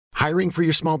Hiring for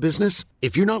your small business?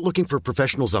 If you're not looking for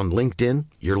professionals on LinkedIn,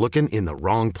 you're looking in the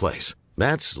wrong place.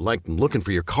 That's like looking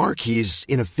for your car keys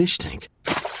in a fish tank.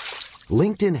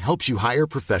 LinkedIn helps you hire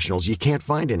professionals you can't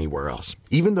find anywhere else,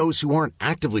 even those who aren't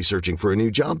actively searching for a new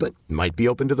job but might be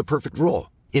open to the perfect role.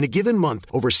 In a given month,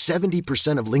 over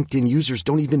 70% of LinkedIn users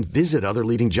don't even visit other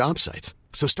leading job sites.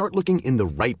 So start looking in the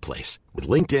right place. With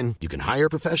LinkedIn, you can hire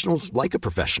professionals like a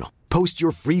professional. Post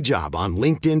your free job on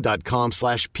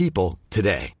linkedin.com/people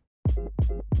today.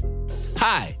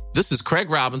 Hi, this is Craig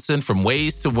Robinson from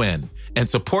Ways to Win, and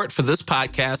support for this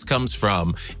podcast comes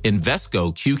from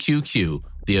Invesco QQQ,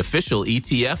 the official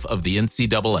ETF of the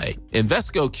NCAA.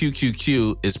 Invesco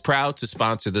QQQ is proud to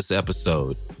sponsor this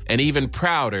episode, and even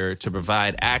prouder to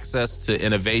provide access to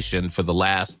innovation for the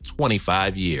last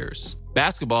 25 years.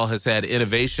 Basketball has had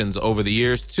innovations over the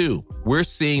years, too. We're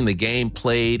seeing the game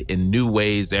played in new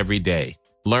ways every day.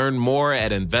 Learn more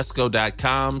at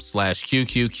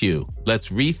Invesco.com/QQQ.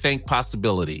 Let's rethink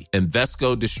possibility.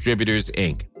 Invesco Distributors,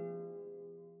 Inc.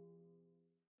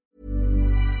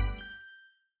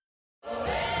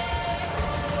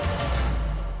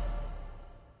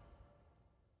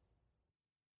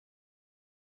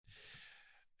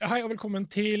 Hei og velkommen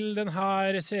til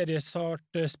denne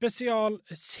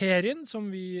seriestart-spesialserien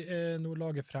som vi nå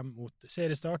lager frem mot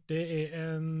seriestart. Det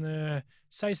en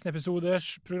 16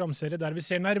 episoders programserie der vi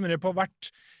ser nærmere på hvert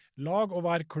lag og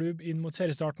hver klubb inn mot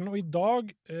seriestarten. Og i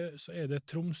dag så det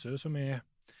Tromsø som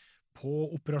på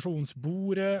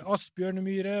operasjonsbordet. Asbjørn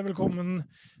Myhre, velkommen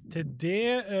til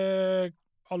det.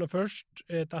 Aller først,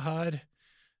 dette her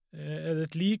det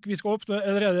et lik vi skal åpne,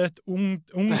 eller det et ung,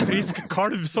 frisk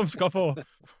kalv som skal få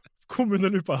komme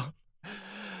under lupa?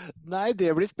 Nei,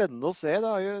 det blir spennende å se.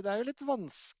 Det jo litt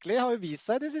vanskelig, har jo vist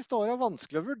seg de siste årene,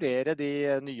 vanskelig å vurdere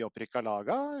de nyopprykka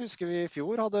laga. Husker vi I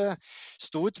fjor hadde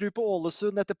stor tro på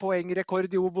Ålesund etter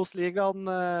poengrekord I Obos-ligaen.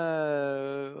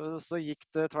 Så gikk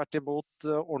det tvert imot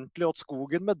ordentlig åt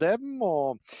skogen med dem,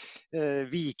 og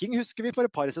Viking husker vi for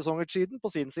et par sesonger siden på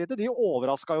sin side. De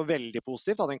overrasket jo veldig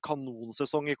positivt, hadde en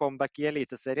kanonsesong I comeback I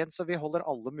Eliteserien, så vi holder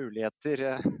alle muligheter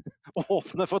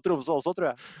åpne for Tromsø også, tror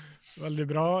jeg. Veldig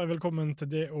bra. Velkommen til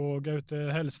det og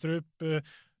Gaute Helstrup.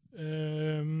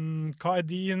 Hva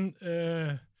din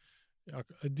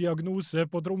diagnose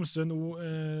på Tromsø nå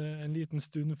en liten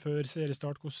stund før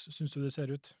seriestart? Hvordan synes du det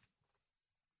ser ut?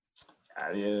 Ja,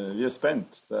 vi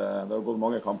spent. Det har gått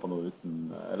mange kamper nå uten,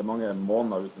 eller mange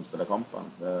måneder uten spille kampen.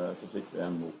 Så fikk vi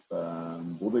en mot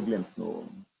Bodø-Glimt nå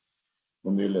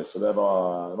nylig, så det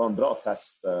var en bra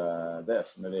test det,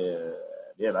 som vi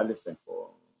veldig spent på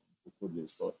hvor vi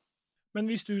står. Men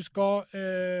hvis du skal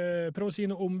prøve å si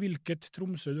noe om hvilket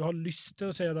Tromsø du har lyst til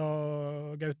å se da,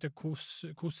 Gaute,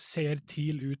 hvordan ser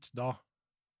TIL ut da?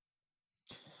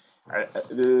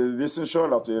 Vi synes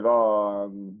selv at vi var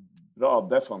bra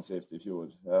defensivt I fjor.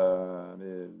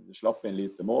 Vi slapp inn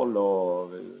lite mål,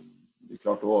 og vi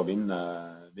klarte også å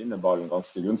vinne ballen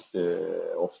ganske gunstig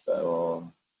ofte, og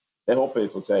det håper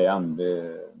vi får se igjen.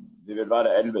 Vi vil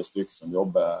være 11 stykker som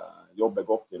jobber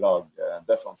godt I lag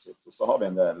defensivt, og så har vi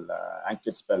en del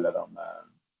enkeltspillere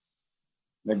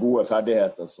med gode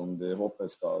ferdigheter som de håper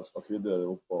skal krydre det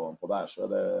opp på der, så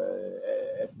det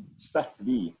et sterkt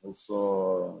vi, og så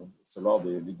la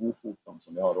de godfotene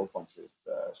som vi har offensivt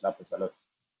slippe seg løs.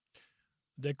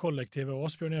 Det kollektive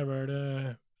Asbjørn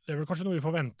det vel kanskje noe vi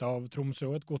forventer av Tromsø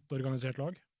og et godt organisert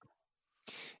lag?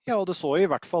 Ja, og det så I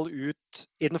hvert fall ut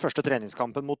I den første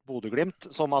treningskampen mot Bodø-Glimt,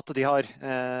 som at de har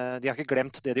ikke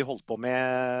glemt det de holdt på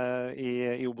med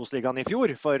I Obos-ligaen I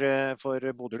fjor, for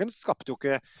Bodø-Glimt skapte jo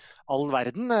ikke all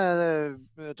verden.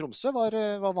 Tromsø var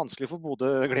vanskelig for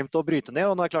Bodø-Glimt å bryte ned,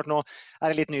 og nå klart nå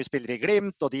det litt nye spillere I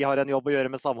Glimt, og de har en jobb å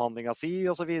gjøre med samhandlinga si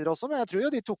og så videre også, men jeg tror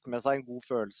jo de tok med seg en god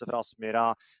følelse fra Aspmyra,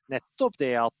 nettopp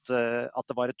det at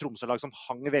det var et Tromsø-lag som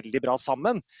hang veldig bra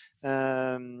sammen.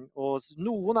 Og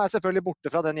noen selvfølgelig borte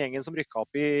fra den gjengen som rykket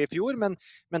opp I fjor, men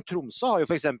Tromsø har jo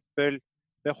for eksempel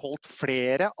beholdt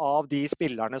flere av de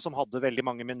spillerne som hadde veldig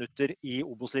mange minutter I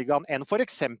Obos-ligaen enn for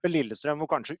eksempel Lillestrøm, hvor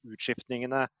kanskje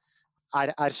utskiftningene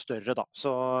større da.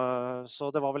 Så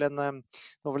det var vel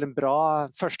en bra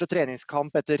første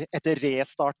treningskamp etter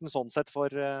restarten sånn sett for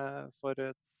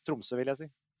Tromsø, vil jeg si.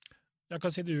 Ja, hva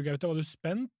sier du, Gaute? Var du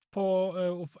spent på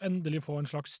å endelig få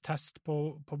en slags test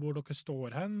på hvor dere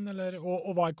står hen, eller,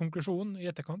 og hva konklusjonen I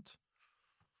etterkant?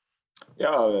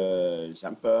 Ja,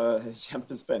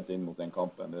 kjempespent inn mot den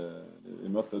kampen. Vi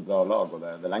møtte et bra lag, og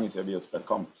det lenge siden vi har spilt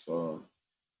kamp, så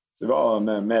vi var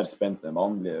mer spent enn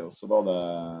vanlig, og så var det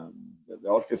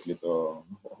alltid litt å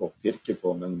pirke på,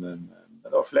 men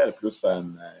det var flere plusser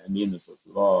enn minus, så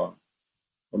det var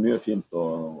mye fint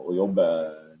å jobbe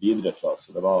videre fra,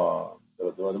 så det var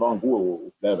det var en god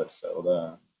opplevelse, og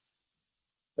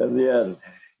det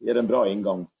gir en bra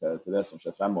inngang til det som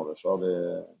skjer fremover. Så har vi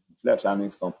flere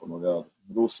treningskamper når vi har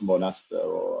Rosenborg neste,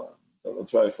 og da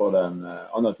tror jeg vi får en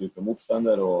annen type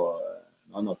motstander og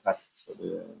en annen test, så vi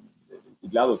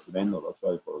gleder oss til den, og da tror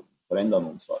jeg vi får enda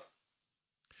noen svar.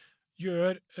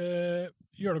 Gjør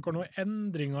dere noen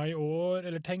endringer i år,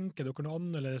 eller tenker dere noe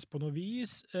annerledes på noe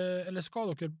vis, eller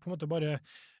skal dere på en måte bare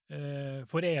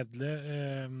foredle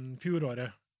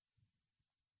fjoråret?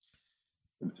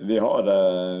 Vi har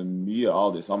mye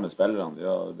av de samme spillerne.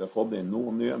 Vi har fått inn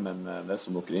noen nye, men det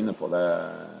som dere er inne på,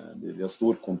 vi har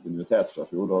stor kontinuitet fra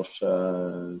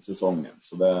fjorårssesongen.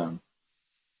 Så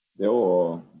det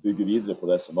å bygge videre på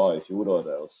det som var i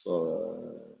fjoråret, og så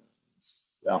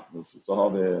har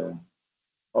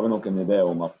vi nok en idé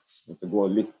om at det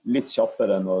går litt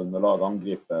kjappere når lag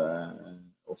angriper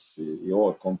oss i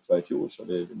år kontra i fjor, så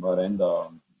vi må være enda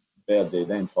bedre i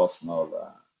den fasen av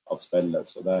spillet.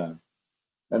 Så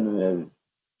men i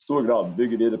stor grad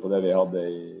bygge videre på det vi hadde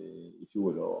i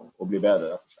fjor og bli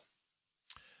bedre, rett og slett.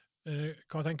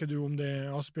 Hva tenker du om det,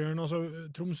 Asbjørn? Altså,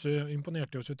 Tromsø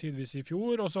imponerte oss jo tidvis i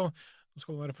fjor, og så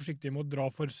skal man være forsiktig med å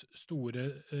dra for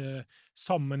store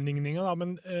sammenligninger, da.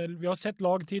 Men vi har sett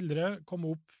lag tidligere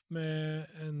komme opp med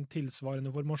en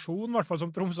tilsvarende formasjon, i hvert fall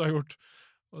som Tromsø har gjort,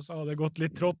 og så har det gått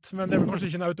litt trått, men det er kanskje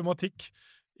ikke en automatikk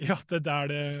i at det der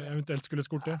det eventuelt skulle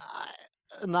skorte?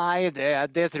 Nei,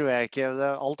 det tror jeg ikke.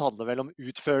 Alt handler vel om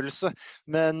utførelse,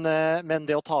 men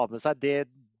det å ta med seg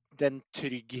den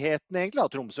tryggheten egentlig,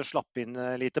 at Tromsø slapp inn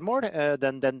lite mål,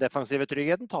 den defensive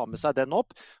tryggheten, ta med seg den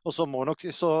opp, og så må nok,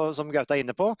 som Gaute er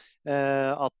inne på,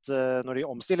 at når de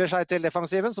omstiller seg til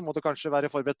defensiven, så må det kanskje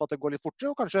være forberedt på at det går litt fortere,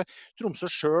 og kanskje Tromsø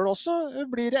selv også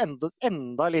blir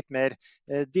enda litt mer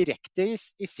direkte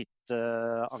i sitt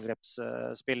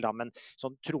angrepsspill, da. Men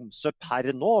sånn Tromsø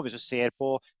per nå, hvis du ser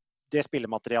på det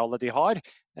spillematerialet de har,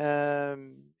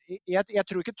 jeg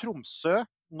tror ikke Tromsø,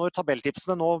 når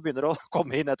tabelltipsene nå begynner å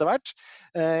komme inn etter hvert,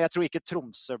 jeg tror ikke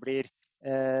Tromsø blir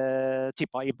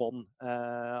tippet i bånd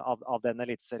av den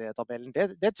eliteserietabellen.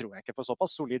 Det tror jeg ikke, for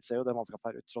såpass solid ser jo det mannskapet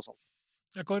her ut, tross alt.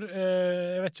 Jeg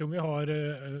vet ikke om vi har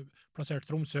plassert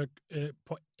Tromsø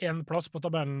på en plass på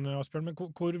tabellen, Asbjørn, men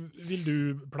hvor vil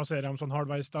du plassere dem sånn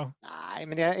halvveis da? Nei,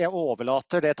 men jeg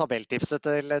overlater det tabelltipset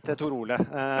til Tor Ole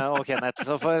og Kenneth,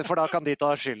 for da kan de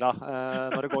ta skylda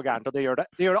når det går gærent, og det gjør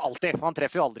det alltid, man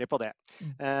treffer jo aldri på det.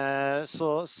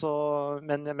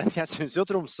 Men jeg synes jo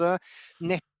Tromsø,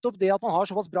 nettopp det at man har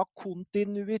såpass bra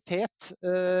kontinuitet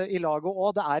i laget,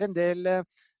 og det er en del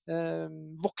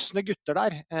voksne gutter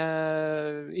der,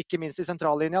 ikke minst i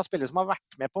sentrallinja, spillere som har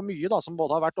vært med på mye, da, som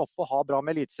både har vært oppe og har bra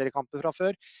med eliteseriekamper fra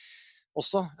før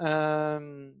også,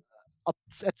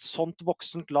 at et sånt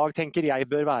voksent lag tenker jeg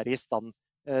bør være i stand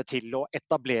til å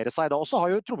etablere seg da. Og så har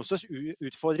jo Tromsøs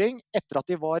utfordring etter at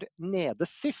de var nede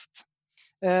sist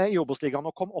i Obos-ligaen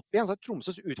og kom opp igjen, så har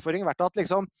Tromsøs utfordring vært at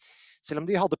liksom, selv om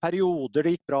de hadde perioder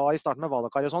det gikk bra i starten med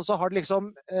Valakari og sånn, så har det liksom,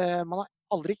 man har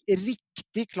aldri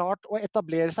riktig klart å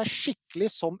etablere seg skikkelig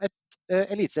som et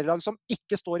eliteserielag som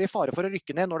ikke står i fare for å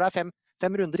rykke ned når det er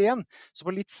fem runder igjen. Så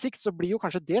på litt sikt så blir jo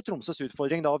kanskje det Tromsøs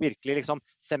utfordring da, å virkelig liksom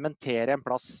sementere en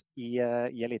plass i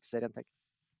eliteserien, tenker jeg.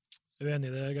 Er du enig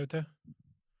i det, Gaute?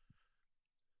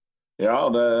 Ja,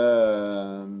 det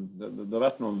har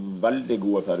vært noen veldig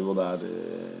gode perioder her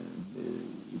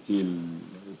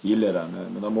tidligere,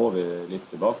 men da må vi litt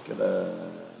tilbake. Det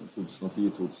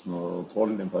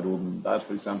 2010-2012, den perioden der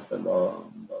for eksempel, da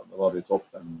var vi i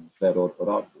toppen flere år på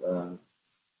rad.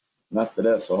 Men etter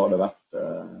det så har det vært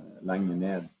lenge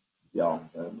ned, ja,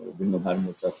 når det begynner å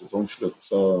nærme seg sesongslutt,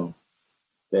 så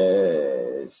det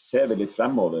ser vi litt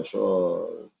fremover, så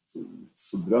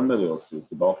drømmer vi oss jo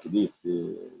tilbake dit. Vi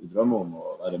drømmer om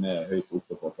å være med høyt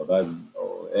oppe på tabellen,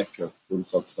 og E-cup,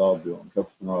 fullsatt stadion,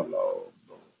 cupfinaler,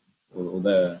 og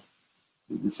det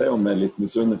vi ser jo med litt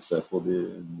misunnelse på de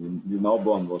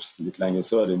naboene våre litt lenger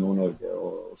sør i Nord-Norge,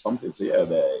 og samtidig så gir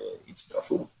det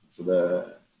inspirasjon. Så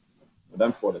når de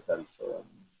får det til, så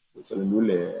er det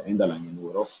mulig enda lenger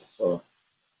nord også. Så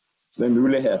det er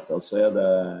muligheter, og så er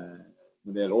det,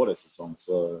 når det gjelder årets sesong,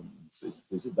 så er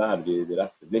det ikke der vi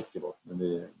retter blikket vårt, men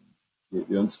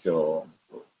vi ønsker å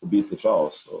bite fra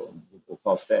oss og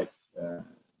ta steg.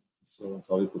 Så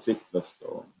har vi på sikt lyst til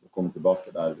å komme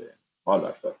tilbake der vi har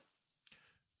vært før.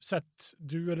 Sett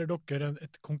du eller dere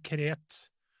et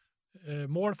konkret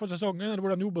mål for sesongen, eller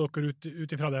hvordan jobber dere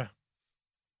ut ifra det?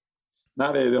 Nei,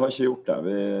 vi har ikke gjort det.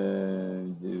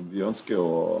 Vi ønsker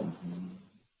å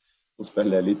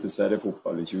spille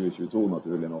eliteseriefotball i 2022,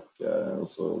 naturlig nok. Og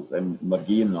så er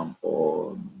marginene på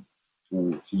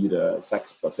 2, 4,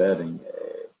 6 plassering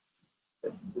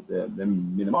det er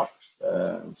minimalt.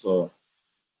 Så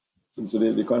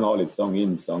vi kan ha litt stang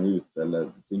inn, stang ut,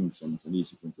 eller ting som vi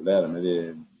ikke kontrollerer, men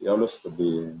vi har lyst til å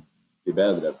bli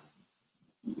bedre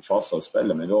i fase av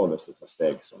spillet, men vi har lyst til å ta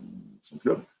steg som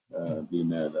klubb. Bli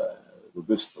mer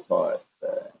robust og ta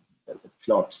et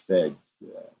klart steg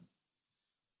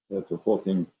til å få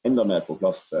ting enda mer på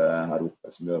plass her oppe,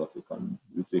 som gjør at vi kan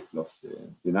utvikle oss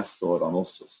de neste årene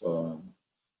også.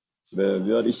 Så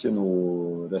vi har ikke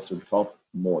noe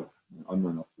resultatmål, annet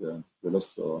enn at vi har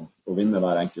lyst til å vinne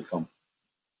hver enkelt kamp.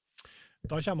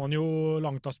 Da kommer man jo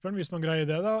langt, Asbjørn, hvis man greier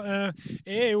det da.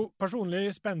 Jeg jo personlig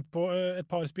spent på et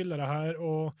par spillere her,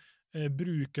 og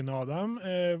bruken av dem,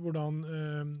 hvordan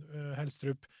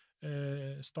Helstrup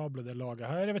stabler det laget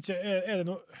her. Jeg vet ikke, er det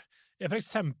noe... for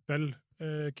eksempel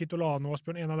Kitolano og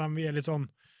Asbjørn, en av dem vi litt sånn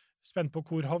spent på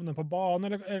hvor havner på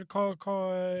banen, eller hva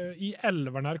i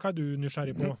elveren her, hva du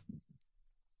nysgjerrig på?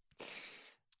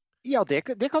 Ja, det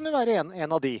kan jo være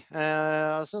en av de.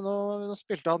 Altså nå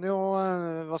spilte han jo,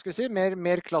 hva skal vi si,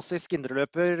 mer klassisk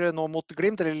indreløper nå mot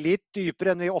Glimt, eller litt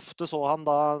dypere enn vi ofte så han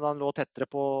da han lå tettere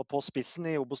på spissen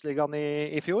i Obos-ligaen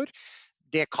i fjor.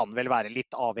 Det kan vel være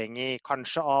litt avhengig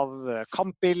kanskje av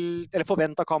kampbild, eller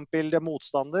forventet kampbilde,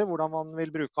 motstander, hvordan man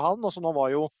vil bruke han. Og så nå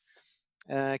var jo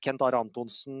Kent Are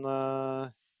Antonsen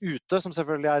ute, som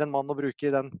selvfølgelig er en mann å bruke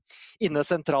i den inne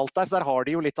sentralt der. Så der har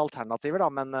de jo litt alternativer, da.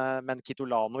 Men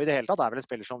Kitolano i det hele tatt er vel en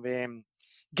spiller som vi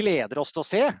gleder oss til å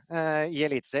se i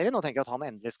Eliteserien, og tenker at han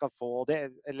endelig skal få det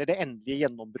endelige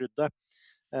gjennombruddet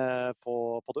på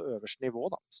det øverste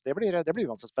nivået, da. Så det blir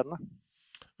uansett spennende.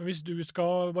 Men hvis du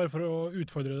skal, bare for å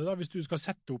utfordre det da, hvis du skal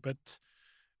sette opp et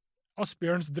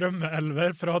Asbjørns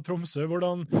drømmeelver fra Tromsø,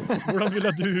 hvordan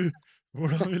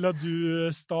ville du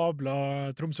stabla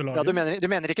Tromsø-laget? Ja, du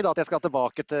mener ikke da at jeg skal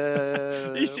tilbake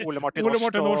til Ole Martin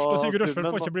Norsk og Sigurd Røsfeldt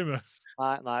får ikke bli med?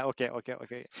 Nei, ok.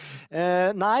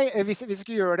 Nei, hvis vi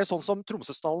skal gjøre det sånn som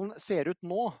Tromsøstallen ser ut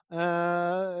nå,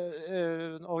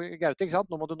 og Gaute, ikke sant?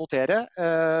 Nå må du notere.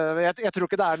 Jeg tror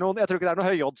ikke det er noen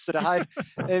høyoddsere her.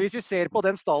 Hvis vi ser på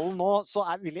den stallen nå, så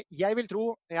jeg vil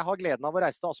tro, jeg har gleden av å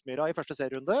reise til Aspmyra i første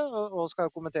serierunde, og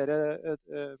skal kommentere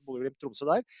Bodø-Glimt Tromsø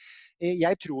der.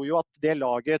 Jeg tror jo at det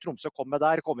laget Tromsø kom med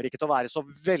der, kommer ikke til å være så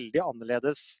veldig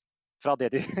annerledes fra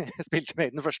det de spilte med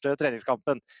i den første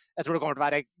treningskampen. Jeg tror det kommer til å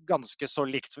være ganske så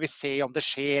likt, så vi ser om det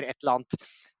skjer et eller annet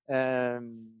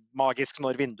magisk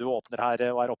når vinduet åpner her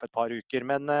og er oppe et par uker.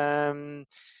 Men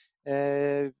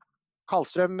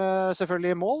Karlstrøm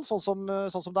selvfølgelig i mål, sånn som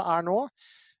det er nå.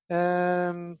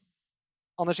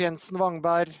 Anders Jensen,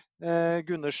 Wangberg,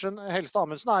 Gundersen, Helstad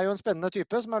Amundsen er jo en spennende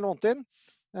type som er lånt inn.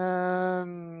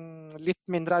 Litt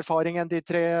mindre erfaring enn de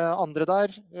tre andre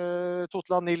der.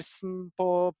 Totland Nilsen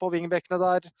på vingbekkene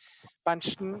der.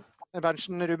 Berntsen,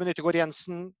 Ruben Yttergård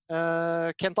Jensen,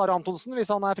 Kent Are Antonsen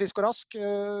hvis han er frisk og rask,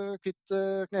 kvitt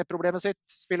kneproblemet sitt,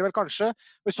 spiller vel kanskje,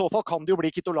 og i så fall kan det jo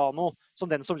bli Kitolano som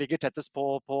den som ligger tettest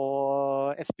på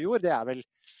Espejord. Det er vel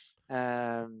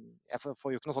jeg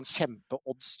får jo ikke noen sånn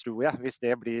kjempeodds, tror jeg, hvis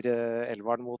det blir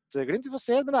elveren mot Glimt. Vi får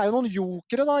se, men det er jo noen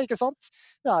jokere da, ikke sant?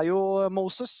 Det er jo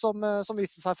Moses som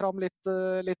viste seg fram litt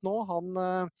nå. Han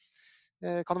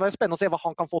kan det være spennende å se hva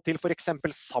han kan få til, for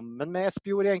eksempel sammen med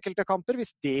Espejord i enkelte kamper.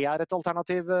 Hvis det er et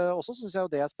alternativ også, synes jeg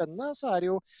jo det er spennende. Så har du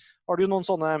jo noen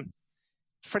sånne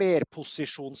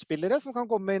flerposisjonsspillere som kan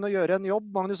komme inn og gjøre en jobb.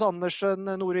 Magnus Andersen,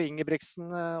 Nore Ingebrigtsen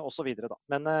og så videre da.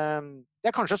 Men det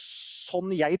er kanskje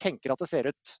sånn jeg tenker at det ser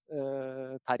ut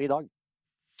per i dag.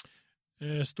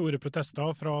 Store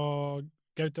protester fra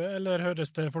Gaute, eller høres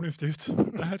det fornuftig ut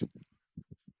det her?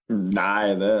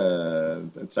 Nei,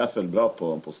 det treffer bra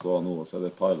på stå nå, og så er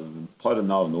det et par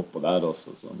navn oppå der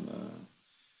også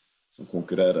som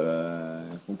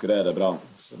konkurrerer bra.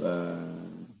 Så det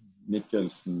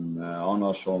Mikkelsen,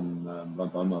 Arnarsson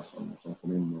blant annet som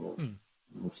kom inn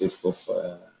og sist også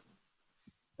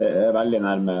er veldig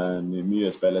nærme mye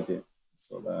spilletid.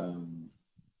 Så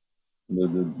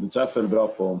du treffer bra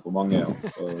på mange.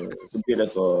 Så blir det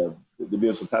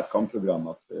blir så tett kampprogram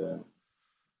at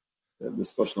det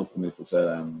spørs nok om vi får se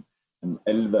en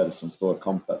elver som står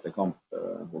kamp etter kamp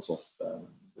hos oss.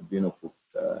 Det blir nok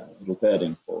fort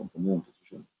rotering på noen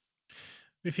posisjoner.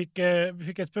 Vi fikk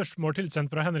et spørsmål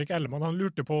tilsendt fra Henrik Ellemann. Han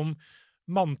lurte på om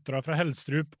mantra fra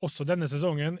Helstrup også denne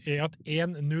sesongen er at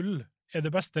 1-0 er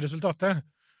det beste resultatet.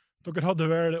 Dere hadde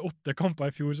vel 8 kamper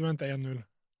i fjor som ventet 1-0.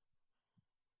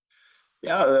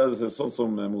 Ja, sånn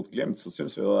som mot Glimt så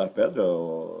synes vi det har vært bedre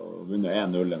å vinne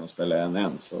 1-0 enn å spille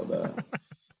 1-1. Så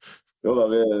jo da,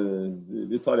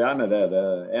 vi tar gjerne det.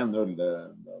 1-0,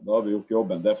 da har vi gjort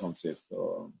jobben defensivt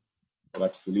og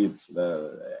vært solid. Så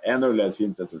 1-0 er et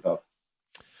fint resultat.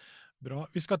 Bra.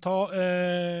 Vi skal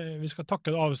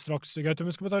takke det av straks, Gaute, men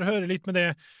vi skal bare høre litt med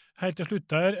det helt til slutt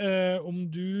her. Om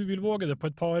du vil våge det på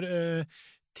et par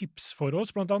tips for oss,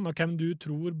 blant annet hvem du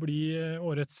tror blir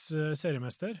årets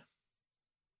seriemester?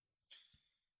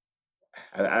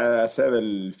 Jeg ser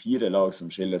vel 4 lag som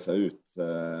skiller seg ut,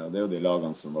 og det er jo de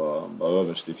lagene som var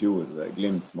øverst i fjor.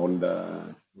 Glimt, Molde,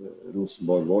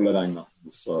 Rosenborg, Vålerenga.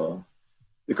 Så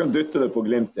vi kan dytte det på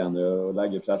Glimt igjen og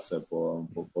legge presset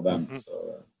på dem.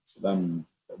 Så dem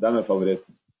er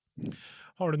favoritten.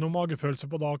 Har du noen magefølelse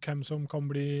på da hvem som kan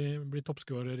bli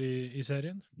toppskårer i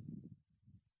serien?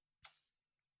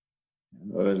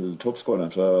 Det var vel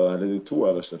toppskåreren eller de 2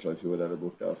 øverste fra i fjor er det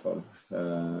borte i hvert fall.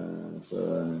 Så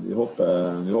vi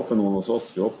håper noen hos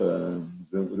oss. Vi håper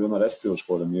Runar Espejord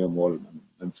skårer mye mål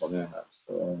mens han er her.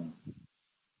 Så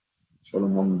selv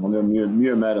om han gjør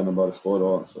mye mer enn å bare skåre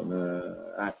også.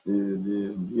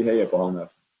 Vi heier på han her.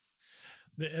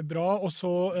 Det er bra, og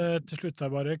så til slutt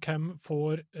her bare, hvem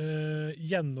får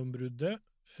gjennombruddet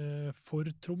for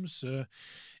Tromsø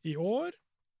i år?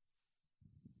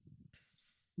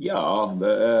 Ja, det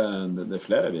er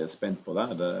flere vi er spent på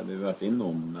der. Vi har vært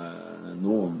innom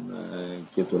noen.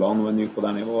 Kitolano er ny på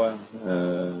det nivået.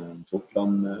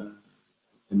 Topland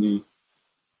er ny.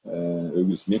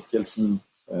 August Mikkelsen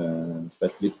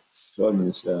spilt litt før,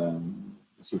 men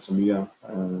ikke så mye.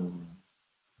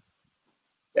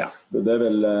 Ja, det er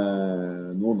vel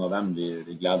noen av dem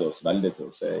vi gleder oss veldig til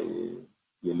å se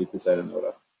i Eliteserien i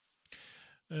år.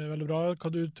 Veldig bra. Hva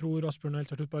du tror, Asbjørn, helt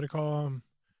til slutt, bare hva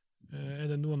er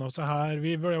det noen av seg her?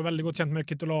 Vi var jo veldig godt kjent med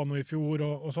Kitolano i fjor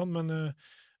og sånn, men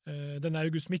denne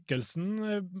August Mikkelsen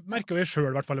merker vi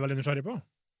selv i hvert fall veldig nysgjerrig på.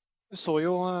 Så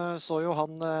jo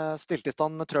han stilte i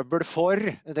stand trøbbel for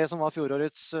det som var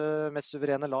fjorårets mest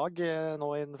suverene lag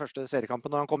nå i den første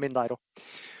seriekampen, når han kom inn der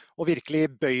og virkelig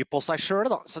bøy på seg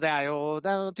selv da. Så det er jo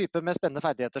en type med spennende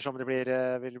ferdigheter som det blir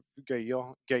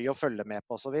gøy å følge med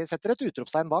på. Så vi setter et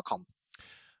utropstegn bak han.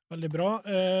 Veldig bra.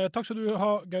 Takk skal du ha,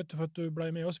 Gaute, for at du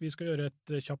ble med oss. Vi skal gjøre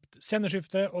et kjapt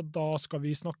sceneskifte, og da skal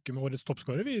vi snakke med årets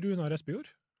toppskårer, Runar Espejord.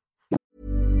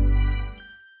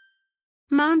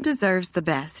 Mom deserves the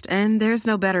best, and there's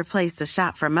no better place to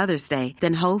shop for Mother's Day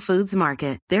than Whole Foods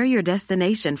Market. They're your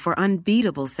destination for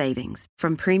unbeatable savings,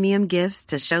 from premium gifts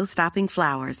to show-stopping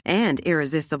flowers and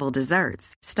irresistible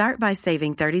desserts. Start by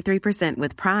saving 33%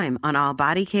 with Prime on all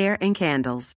body care and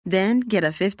candles. Then get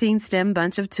a 15-stem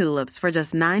bunch of tulips for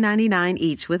just $9.99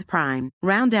 each with Prime.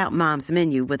 Round out Mom's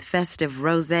menu with festive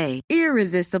rosé,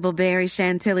 irresistible berry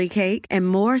chantilly cake, and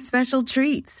more special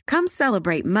treats. Come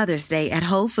celebrate Mother's Day at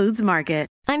Whole Foods Market.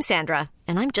 I'm Sandra,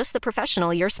 and I'm just the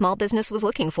professional your small business was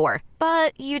looking for.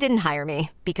 But you didn't hire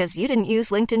me because you didn't use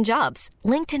LinkedIn Jobs.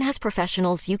 LinkedIn has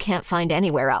professionals you can't find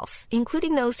anywhere else,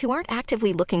 including those who aren't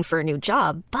actively looking for a new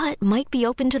job, but might be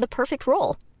open to the perfect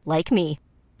role, like me.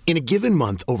 In a given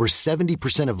month, over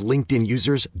 70% of LinkedIn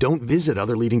users don't visit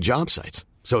other leading job sites.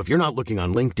 So if you're not looking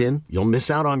on LinkedIn, you'll miss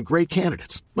out on great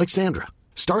candidates, like Sandra.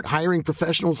 Start hiring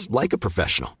professionals like a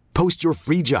professional. Post your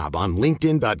free job on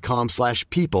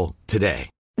linkedin.com/people today.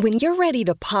 When you're ready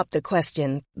to pop the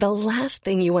question, the last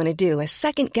thing you want to do is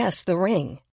second-guess the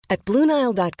ring. At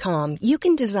BlueNile.com, you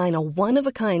can design a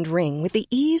one-of-a-kind ring with the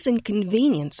ease and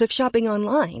convenience of shopping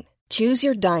online. Choose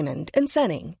your diamond and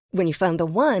setting. When you find the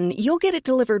one, you'll get it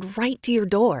delivered right to your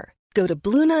door. Go to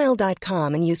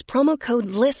BlueNile.com and use promo code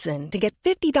LISTEN to get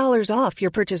 $50 off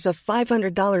your purchase of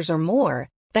 $500 or more.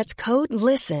 That's code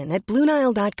LISTEN at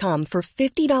BlueNile.com for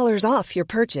 $50 off your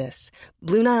purchase.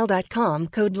 BlueNile.com,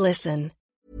 code LISTEN.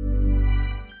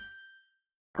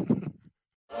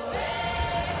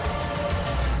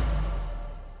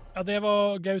 Ja, det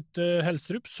var Gaute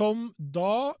Helstrup som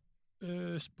da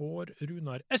spår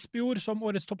Runar Espejord som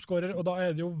årets toppskårer, og da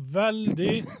er det jo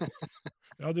veldig...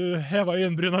 Ja, du hever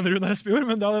øyenbrynene Runar Espejord,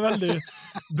 men da er det veldig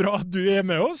bra at du er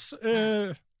med oss.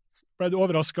 Ble du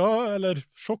overrasket, eller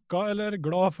sjokket, eller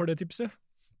glad for det tipset?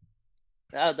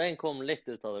 Ja, den kom litt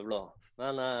ut av det blå,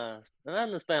 men den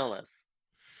er spennende.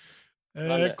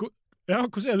 Ja,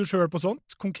 hvordan er du selv på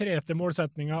sånt? Konkrete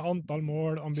målsetninger, antall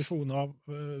mål, ambisjoner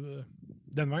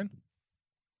den veien?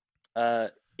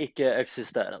 Ikke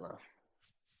eksisterende.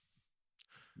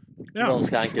 Ja.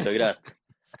 Ganske enkelt og greit.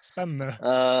 Spennende.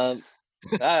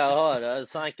 Jeg har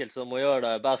så enkelt som å gjøre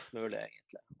det best mulig,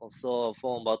 egentlig. Og så får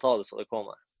man bare ta det så det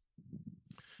kommer.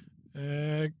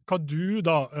 Hva du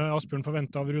da, Asbjørn,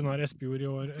 forventer av Runar Espejord i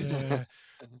år,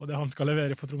 og det han skal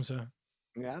levere for Tromsø?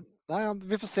 Ja,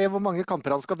 vi får se hvor mange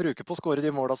kamper han skal bruke på å skåre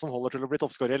de målene som holder til å bli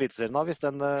toppskårer i Eliteserien hvis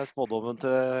den spådommen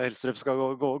til Helstrup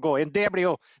skal gå inn. Det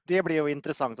blir jo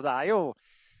interessant, og det er jo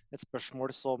et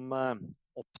spørsmål som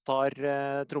opptar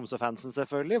Tromsø-fansen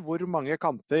selvfølgelig. Hvor mange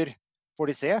kamper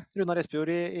får de se Runar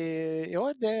Espejord i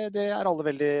år? Det alle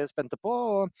veldig spente på.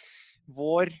 Og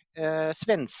vår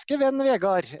svenske venn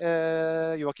Vegard,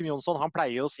 Joakim Jonsson, han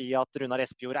pleier å si at Runar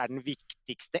Espejord den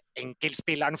viktigste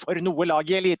enkeltspilleren for noe lag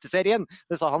i Eliteserien.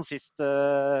 Det sa han sist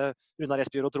Runar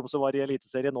Espejord og Tromsø var i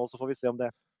Eliteserien nå, så får vi se om det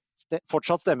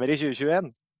fortsatt stemmer i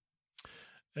 2021.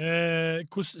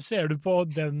 Hvordan ser du på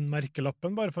den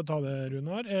merkelappen, bare for å ta det,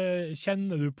 Runar?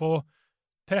 Kjenner du på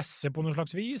presset på noe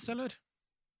slags vis, eller?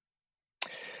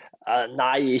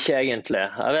 Nei, ikke egentlig.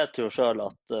 Jeg vet jo selv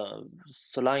at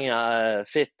så lenge jeg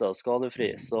fit og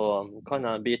skadefri, så kan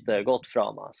jeg bite godt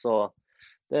fra meg. Så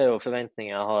det jo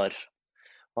forventninger jeg har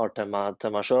til meg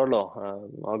selv også.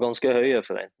 Jeg har ganske høye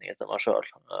forventninger til meg selv.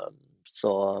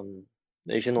 Så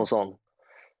det ikke noe sånn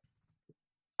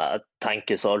jeg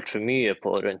tenker så alt for mye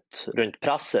på rundt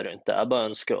presset rundt det. Jeg bare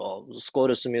ønsker å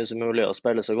skåre så mye som mulig og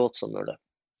spille så godt som mulig.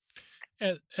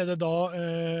 Det da,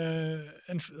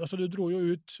 altså du dro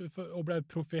jo ut og ble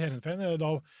proff i Heerenveen, det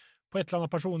da på et eller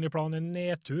annet personlig plan en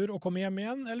nedtur å komme hjem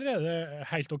igjen, eller det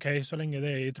helt ok så lenge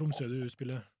det i Tromsø du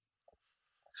spiller?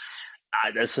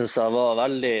 Nei, det synes jeg var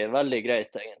veldig, veldig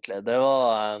greit egentlig.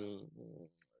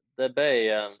 Det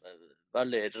ble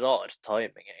veldig rar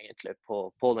timing egentlig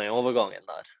på den overgangen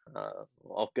der,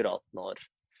 akkurat når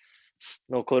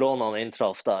koronaen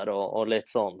inntraff der og litt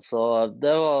sånn. Så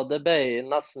det ble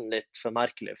nesten litt for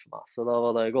merkelig for meg, så da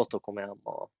var det godt å komme hjem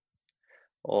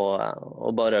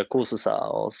og bare kose seg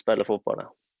og spille fotball.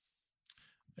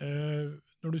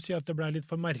 Når du sier at det ble litt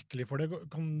for merkelig for deg,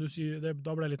 kan du si,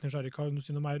 da ble jeg litt nysgjerrig, kan du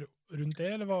si noe mer rundt det,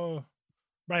 eller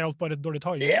ble alt bare et dårlig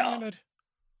timing, eller?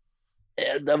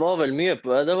 Det var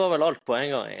vel alt på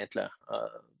en gang egentlig.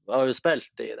 Jeg har jo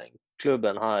spilt i den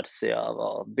klubben her siden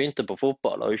jeg begynte på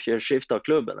fotball, og ikke skiftet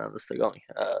klubben eneste gang.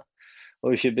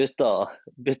 Og ikke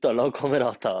byttet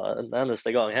lagkamerater en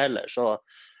eneste gang heller, så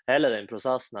hele den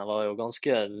prosessen var jo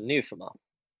ganske ny for meg.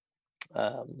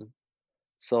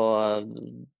 Så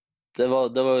det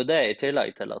var jo det i tillegg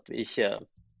til at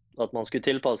man skulle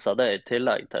tilpasse seg det i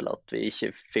tillegg til at vi ikke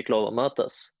fikk lov å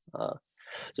møtes.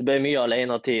 Så det ble mye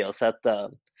alenetid å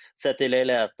sitte i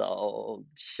leiligheten og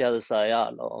kjede seg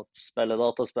ihjel og spille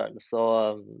dataspill.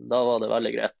 Så da var det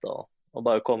veldig greit å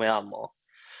bare komme hjem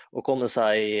og komme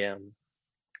seg i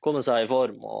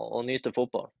form og nyte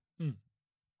fotball.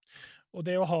 Og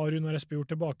det å ha Runar Espejord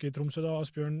tilbake i Tromsø da,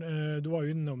 Asbjørn, du var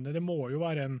jo innom det. Det må jo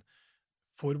være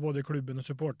for både klubben og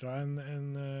supportere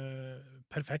en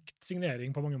perfekt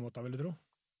signering på mange måter, vil du tro?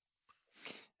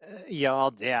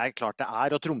 Ja, det klart det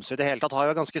og Tromsø i det hele tatt har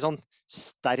jo ganske sånn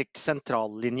sterk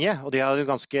sentrallinje, og de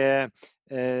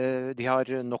har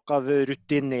nok av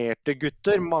rutinerte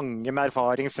gutter, mange med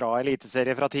erfaring fra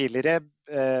eliteserie fra tidligere,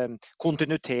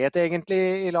 kontinuitet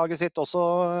egentlig i laget sitt også,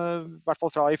 i hvert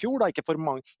fall fra i fjor, da, ikke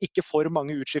for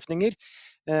mange utskiftninger.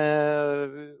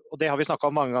 Og det har vi snakket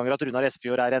om mange ganger, at Runar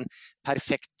Espejord en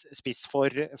perfekt spiss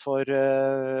for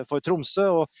Tromsø,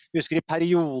 og vi husker i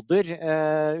perioder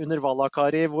under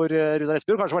Vallakari hvor Runar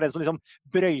Espejord kanskje var den som liksom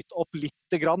brøyt opp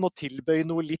litt grann og tilbøy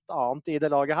noe litt annet i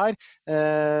det laget her.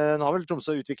 Nå har vel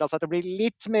Tromsø utviklet seg til å bli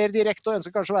litt mer direkte, og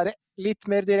ønsker kanskje å være litt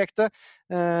mer direkte.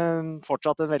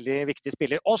 Fortsatt en veldig viktig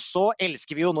spiller. Og så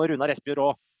elsker vi jo når Runar Espejord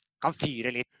også kan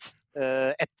fyre litt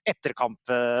etterkamp,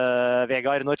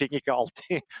 Vegard, når ting ikke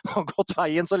alltid har gått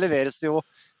veien, så leveres det jo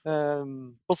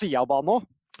på siden av banen også.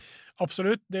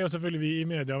 Absolutt, det jo selvfølgelig vi i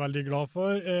media veldig glad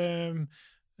for.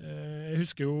 Jeg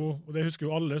husker jo, og det husker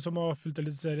jo alle som har fulgt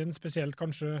eliteserien, spesielt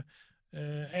kanskje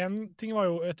en ting var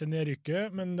jo etter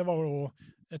nedrykket, men det var jo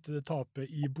etter det tapet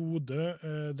i Bodø,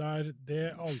 der det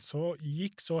altså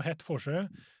gikk så hett for seg.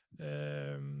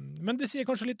 Men det sier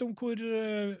kanskje litt om hvor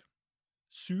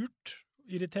surt,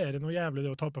 irriterende og jævlig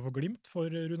det å tape for Glimt for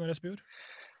Runar Espejord?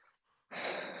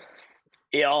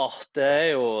 Ja, det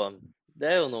jo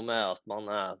noe med at man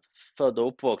født og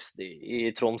oppvokst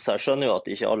i Tromsø. Jeg skjønner jo at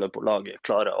ikke alle på laget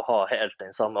klarer å ha helt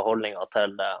den samme holdningen til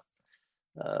det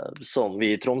som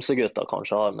vi Tromsø-gutter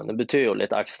kanskje har, men det betyr jo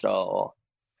litt ekstra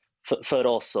for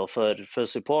oss og for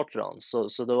supporterne.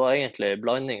 Så det var egentlig en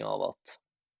blanding av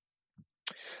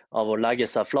å legge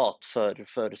seg flat for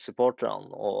supporterne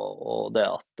og det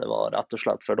at det var rett og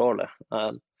slett for dårlig.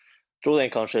 Jeg trodde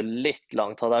kanskje litt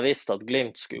langt. Hadde jeg visst at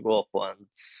Glimt skulle gå på en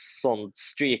sånn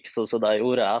streak så de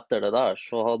gjorde etter det der,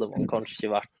 så hadde man kanskje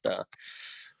ikke vært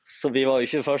så vi var jo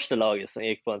ikke første laget som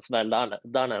gikk på en smell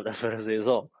der nede, for å si det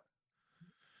sånn.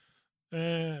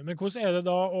 Men hvordan det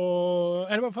da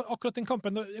akkurat den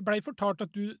kampen, jeg ble fortalt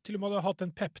at du til og med hadde hatt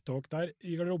en pep-talk der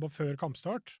i garderoben før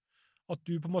kampstart, at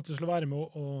du på en måte skulle være med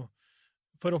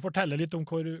for å fortelle litt om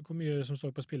hvor mye som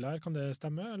står på spill her. Kan det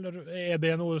stemme, eller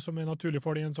det noe som naturlig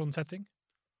for deg i en sånn setting?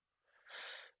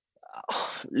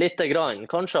 Lite grann,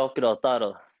 kanskje akkurat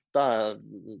der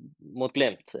mot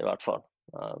Glimt i hvert fall.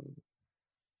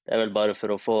 Det vel bare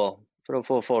for å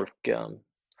få folk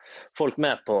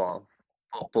med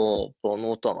på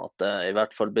notene, at det i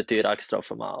hvert fall betyr ekstra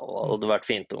for meg, og det har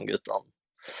vært fint om guttene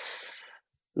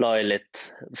la i litt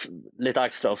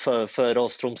ekstra for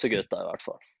oss Tromsø-gutter i hvert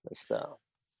fall,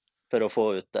 for å få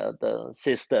ut det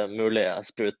siste mulige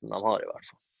spruten de har i hvert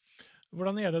fall.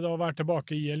 Hvordan det da å være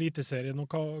tilbake i eliteserien, og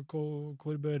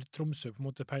hvor bør Tromsø på en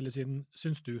måte peile sin,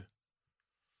 syns du?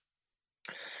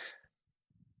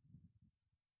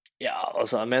 Ja,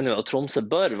 altså jeg mener jo at Tromsø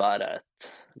bør være et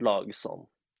lag som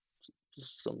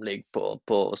ligger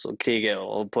på som kriger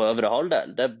og på øvre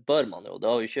halvdel. Det bør man jo. Det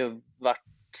har jo ikke vært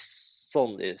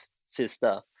sånn de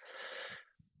siste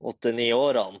 8-9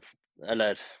 årene,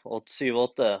 eller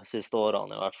 7-8 siste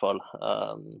årene i hvert fall.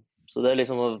 Så det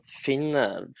liksom å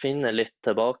finne litt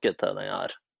tilbake til den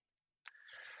her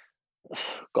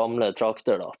gamle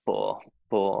trakter da,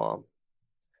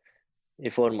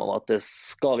 i form av at vi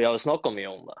har jo snakket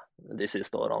mye om det de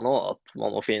siste årene også, at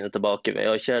man må finne tilbake. Vi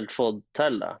har ikke helt fått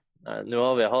til det. Nå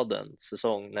har vi hatt en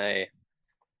sesong ned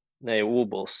i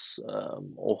Obos,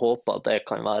 og håper at det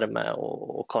kan være med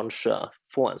og kanskje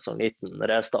få en sånn liten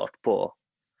restart på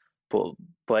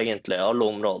egentlig alle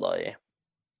områder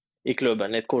i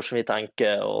klubben, litt hvordan vi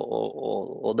tenker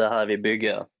og det her vi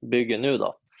bygger nå da.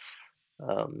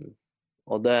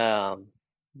 Og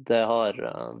det har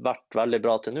vært veldig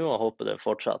bra til nå, og håper det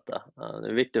fortsetter.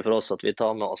 Det er viktig for oss at vi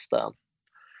tar med oss det.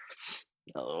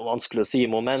 Det er vanskelig å si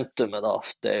momentumet da.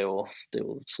 Det er jo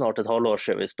snart et halvår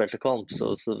siden vi spilte kamp,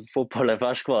 så fotball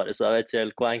ferskvare, så jeg vet ikke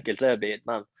helt hvor enkelt det blir.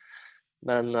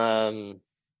 Men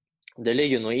det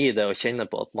ligger noe i det å kjenne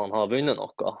på at man har vunnet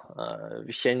noe.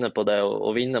 Vi kjenner på det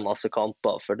å vinne masse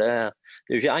kamper, for det er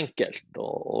jo ikke enkelt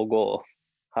å gå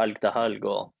helg til helg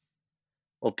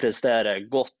og prestere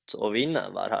godt og vinne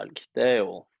hver helg. Det er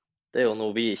jo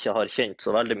noe vi ikke har kjent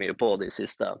så veldig mye på de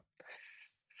siste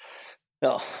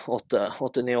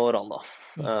 8-9 årene da.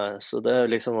 Så det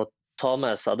er liksom å ta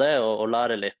med seg det og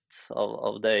lære litt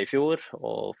av det i fjor,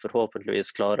 og forhåpentligvis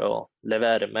klare å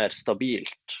levere mer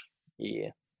stabilt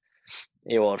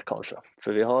i år kanskje.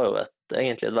 For vi har jo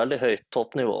egentlig et veldig høyt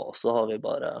toppnivå, og så har vi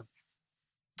bare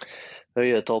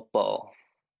høye topper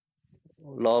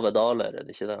og lave daler, er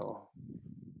det ikke det?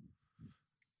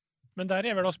 Men der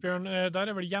vel, Asbjørn,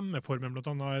 der vel hjemmeformen blant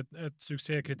annet et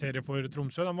suksesskriterium for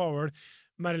Tromsø. De var vel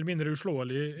mer eller mindre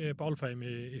uslåelig på Alfheim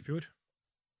i fjor.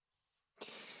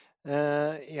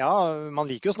 Ja, man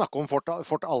liker jo å snakke om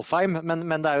Fort Alfheim,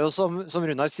 men det er jo som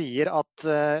Runar sier, at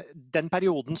den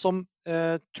perioden som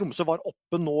Tromsø var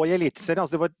oppe nå i eliteserien,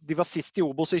 altså de var sist i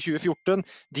Obos i 2014,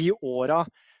 de åra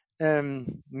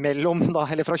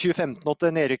eller fra 2015 og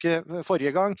til nedrykket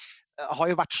forrige gang, har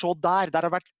jo vært så der. Der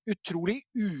har vært utrolig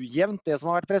ujevnt det som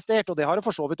har vært prestert, og det har det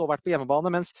for så vidt også vært på hjemmebane,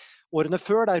 mens årene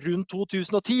før, der rundt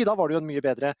 2010, da var det jo en mye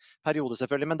bedre periode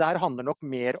selvfølgelig, men det her handler nok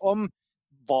mer om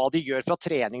hva de gjør fra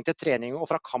trening til trening og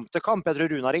fra kamp til kamp. Jeg tror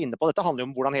Runar er inne på dette, handler jo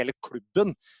om hvordan hele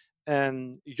klubben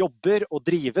jobber og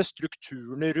driver,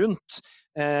 strukturene rundt,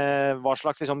 hva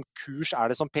slags liksom, kurs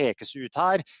er det som pekes ut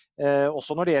her,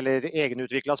 også når det gjelder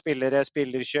egenutviklet spillere,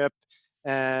 spillerkjøp,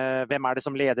 hvem er det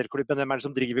som leder klubben, hvem er det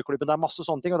som driver klubben, det er masse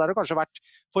sånne ting, og der har det kanskje vært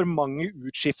for mange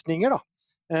utskiftninger da,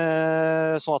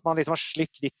 sånn at man liksom har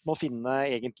slitt litt med å finne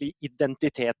egentlig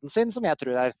identiteten sin, som jeg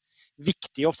tror er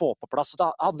viktig å få på plass.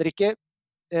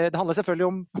 Det handler selvfølgelig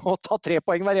om å ta 3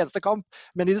 poeng hver eneste kamp,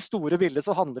 men i det store bildet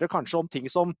så handler det kanskje om ting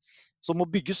som må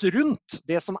bygges rundt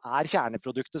det som er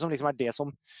kjerneproduktet, som liksom er det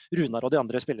som Runar og de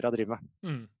andre spillere driver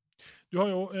med. Du har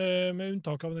jo, med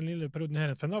unntak av den lille perioden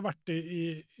her, vært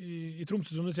i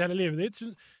Tromsø som du sier hele livet ditt.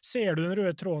 Ser du den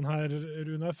røde tråden her,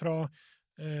 Runar, fra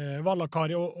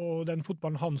Vallakari og den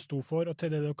fotballen han sto for, og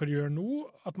til det dere gjør nå?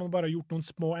 At man bare har gjort noen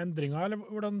små endringer, eller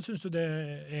hvordan synes du det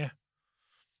er?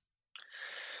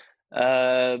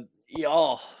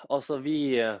 Ja, altså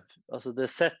det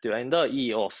setter jo enda i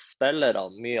oss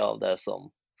spillerne mye av det som,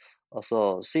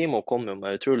 Simo kom jo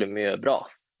med utrolig mye bra,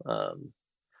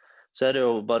 så er det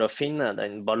jo bare å finne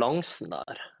den balansen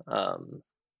der,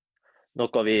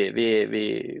 noe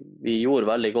vi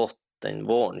gjorde veldig godt den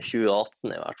våren 2018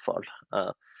 i hvert fall,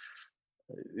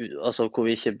 hvor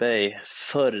vi ikke ble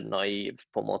for naiv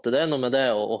på en måte. Det er noe med det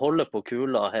å holde på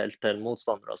kula helt til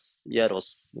motstandere gir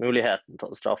oss muligheten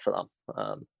til å straffe dem.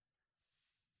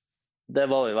 Det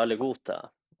var vi veldig gode til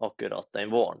akkurat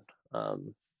den våren.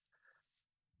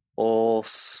 Og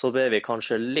så ble vi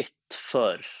kanskje litt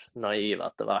for naive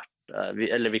etter hvert.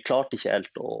 Vi klarte ikke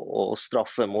helt å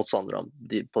straffe motstandere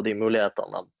på de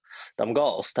mulighetene de ga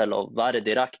oss til å være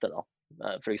direkte da,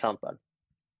 for eksempel.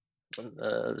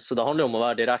 Så det handler om å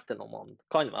være direkte når man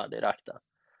kan være direkte,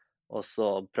 og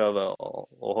så prøve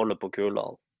å holde på kula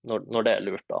når det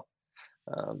lurt da.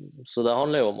 Så det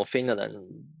handler jo om å finne den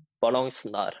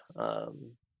balansen der.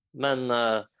 Men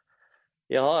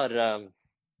vi har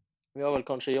vel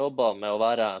kanskje jobbet med å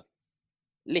være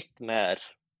litt mer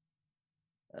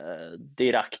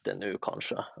direkte nå,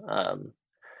 kanskje.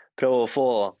 Prøve å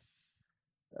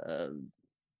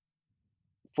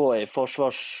få en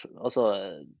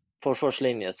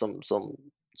forsvarslinje som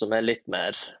litt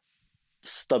mer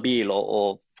stabil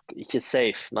og ikke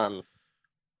safe, men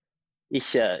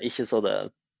ikke så det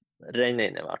renner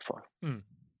inn i hvert fall.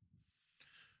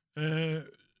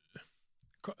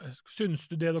 Syns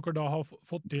du det dere da har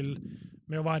fått til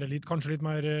med å være kanskje litt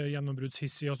mer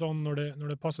gjennombruddshissig og sånn, når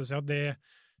det passer seg at det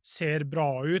ser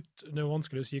bra ut? Det jo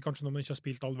vanskelig å si kanskje når man ikke har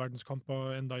spilt all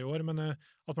verdenskamper enda i år, men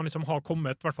at man liksom har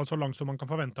kommet i hvert fall så langt som man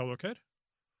kan forvente av dere?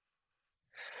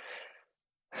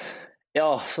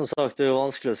 Ja, som sagt, det jo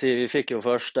vanskelig å si. Vi fikk jo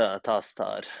første test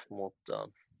her mot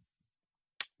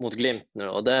Glimt nå,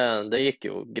 og det gikk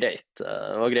jo greit.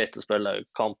 Det var greit å spille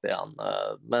kamp igjen,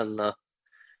 men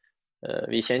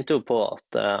vi kjente jo på at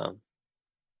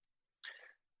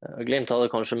Glimt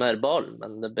hadde kanskje mer ball,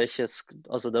 men det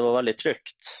var veldig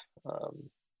trygt.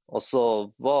 Og så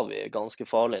var vi ganske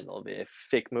farlige når vi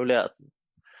fikk muligheten.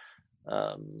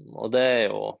 Og det er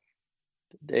jo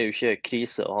ikke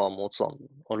krise å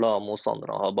la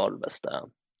motstandere ha ball hvis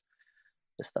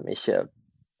de ikke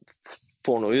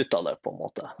får noe ut av det, på en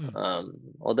måte.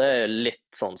 Og det er litt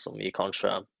sånn som vi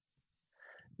kanskje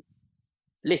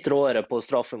litt råere på å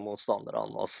straffe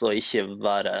motstanderne, og så ikke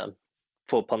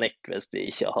få panikk hvis vi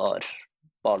ikke har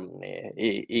ballen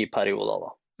i perioder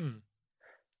da.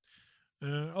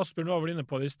 Asbjørn var vel inne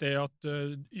på det i sted at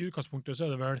i utgangspunktet så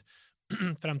det vel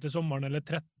frem til sommeren eller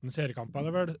 13 seriekamper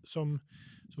det vel, som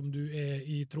du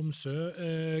i Tromsø.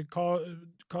 Jeg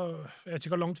vet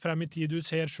ikke hvor langt frem i tid du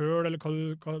ser selv, eller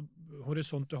hva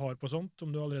horisont du har på sånt,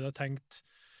 om du allerede har tenkt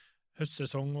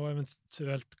høstsesong og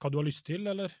eventuelt hva du har lyst til,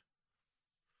 eller?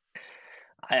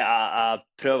 Jeg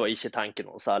prøver ikke å tenke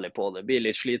noe særlig på det. Det blir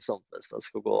litt slitsomt hvis det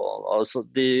skal gå.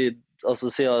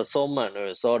 Siden sommeren nå,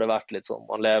 så har det vært litt sånn,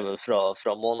 man lever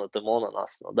fra måned til måned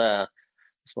nesten, og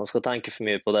hvis man skal tenke for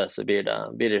mye på det, så blir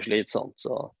det slitsomt.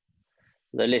 Så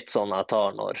det litt sånn jeg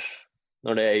tar når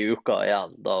det i uka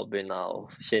igjen, da begynner jeg å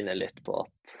kjenne litt på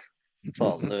at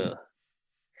faen,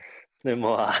 nå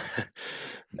må jeg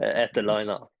et eller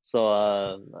annet. Så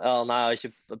jeg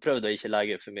har prøvd å ikke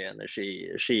legge for mye energi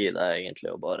i det egentlig,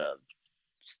 og bare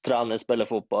trene, spille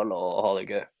fotball og ha det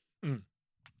gøy.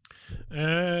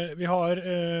 Vi har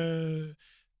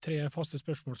 3 faste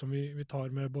spørsmål som vi tar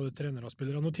med både trenere og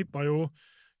spillere. Nå tippet jo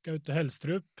Gaute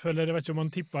Helstrup, eller jeg vet ikke om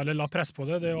han tippet eller la press på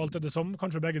det, det jo alltid det som,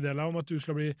 kanskje begge deler, om at du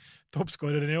skal bli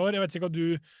toppskåreren i år. Jeg vet ikke hva du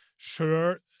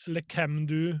selv, eller hvem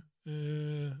du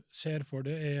ser for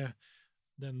det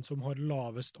den som har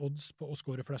lavest odds på å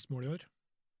skåre flest mål i år?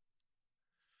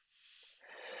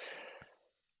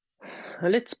 Jeg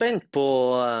er litt spent på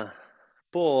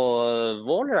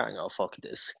Vålerenga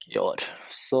faktisk i år.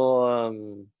 Så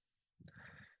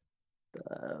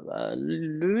jeg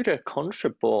lurer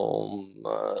kanskje på om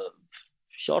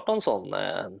Kjartansson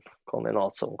en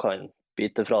kandidat som kan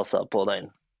bite fra seg på den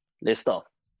lista.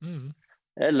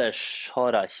 Ellers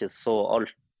har jeg ikke så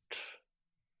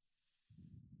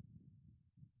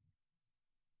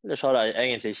Ellers har jeg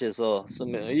egentlig ikke så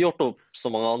gjort opp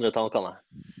så mange andre tankene.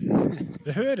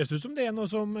 Det høres ut som det noe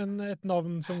som et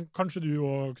navn som kanskje du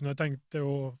også kunne tenkt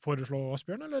å foreslå,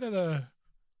 Asbjørn, eller det?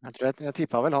 Jeg tror jeg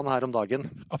tippet vel han her om dagen.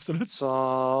 Absolutt. Så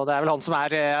det vel han som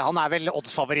han vel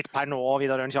oddsfavoritt per nå,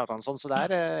 Vidar Ørn Kjartansson, så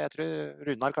jeg tror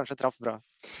Runar kanskje traff bra.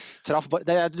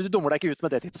 Du dummer deg ikke ut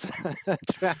med det tipset,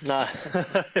 tror jeg. Nei.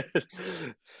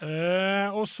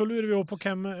 Og så lurer vi også på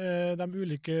hvem de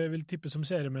ulike vil tippe som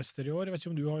seriemester i år. Jeg vet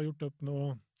ikke om du har gjort opp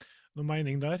noe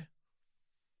mening der?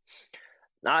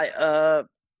 Nei,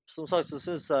 som sagt så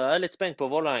synes jeg litt spent på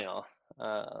Vålerenga.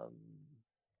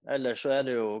 Ellers så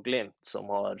det jo Glimt som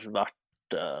har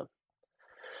vært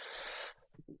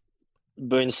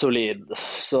bunnsolid,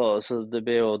 så det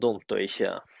blir jo dumt å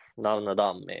ikke nevne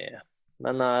dem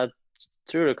men jeg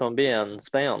tror det kan bli en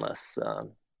spennende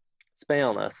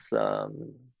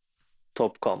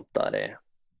toppkamp der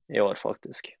i år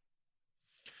faktisk.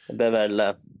 Det blir vel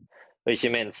og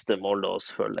ikke minst Molde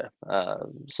også, selvfølgelig.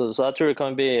 Så jeg tror det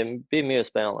kan bli mye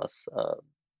spennende.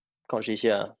 Kanskje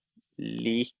ikke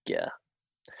like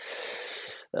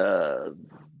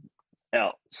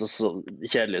så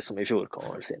kjedelig som i fjor, kan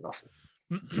man vel si nesten.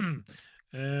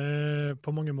 På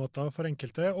mange måter for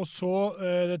enkelte. Og så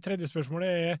det tredje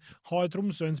spørsmålet har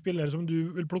Tromsø en spiller som du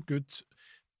vil plukke ut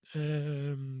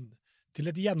til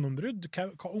et gjennombrudd.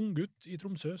 Hva unggutt i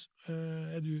Tromsø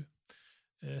du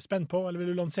spent på, eller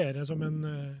vil du lansere som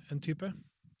en type?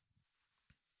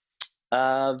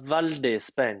 Veldig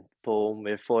spent på om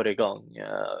vi får i gang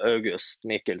August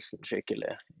Mikkelsen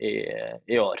skikkelig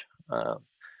i år.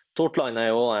 Tortland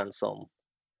jo en som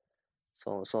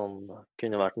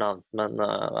kunne vært nevnt, men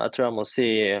jeg tror jeg må si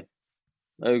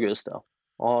August, ja.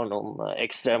 Og har noen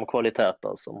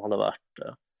ekstremkvaliteter som hadde vært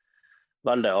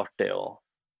veldig artig å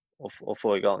få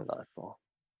i gang der på.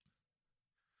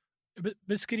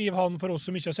 Beskriv han for oss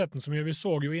som ikke har sett den så mye. Vi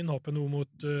så jo innhoppet nå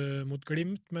mot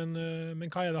Glimt, men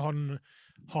hva det han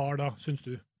har da, synes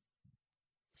du?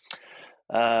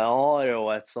 Han har jo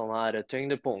et sånn her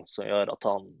tyngdepunkt som gjør at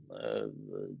han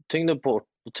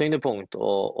tyngdepunkt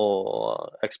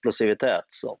og eksplosivitet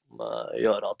som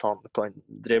gjør at han kan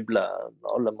drible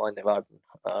alle mann i verden.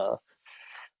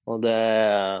 Og det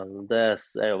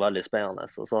jo veldig spennende.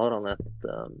 Og så har han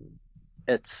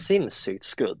et sinnssykt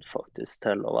skudd faktisk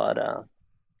til å være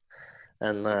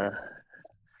en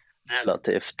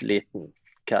relativt liten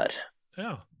kær.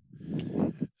 Ja.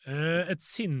 Et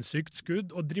sinnssykt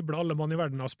skudd og drible alle mann i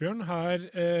verden, Asbjørn.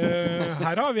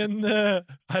 Her har vi en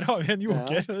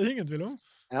joker, det ingen tvil om.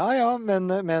 Ja,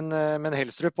 men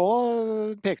Helstrup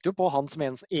også pekte jo på han som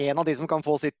en av de som kan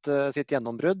få sitt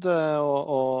gjennombrudd,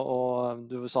 og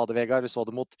du sa det, Vegard, vi så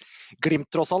det mot Glimt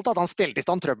tross alt, at han stelte i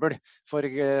stand trøbbel for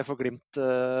Glimt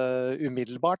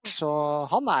umiddelbart, så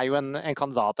han jo en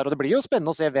kandidat der, og det blir jo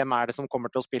spennende å se hvem det som kommer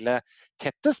til å spille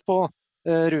tettest på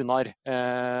Runar.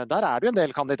 Der det jo en del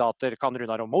kandidater. Kan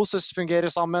Runar og Moses fungere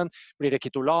sammen? Blir det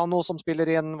Kitolano som spiller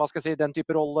i den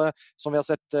type rolle som vi har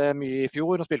sett mye i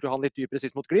fjor? Nå spilte jo han litt dypere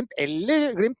sist mot Glimt,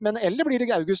 eller blir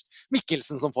det August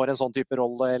Mikkelsen som får en sånn type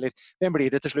rolle? Eller hvem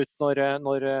blir det til slutt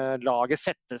når laget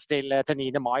settes til 9.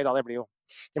 mai? Da? Det blir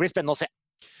spennende å se.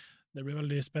 Det blir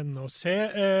veldig spennende å se.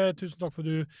 Tusen takk for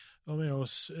du var med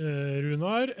oss,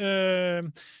 Runar.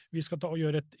 Vi skal ta og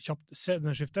gjøre et kjapt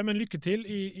sceneskifte, men lykke til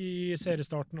i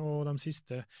seriestarten og de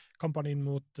siste kampene inn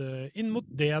mot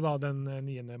det da, den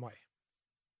 9. mai.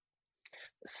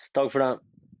 Takk for det.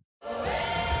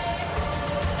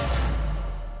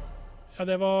 Ja,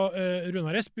 det var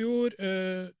Runar Espejord,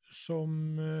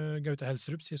 som Gaute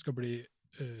Helstrup sier skal bli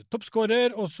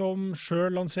toppskårer, og som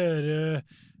selv lanserer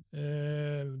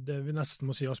det vi nesten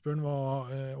må si, Asbjørn, var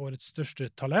årets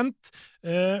største talent.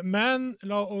 Men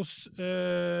la oss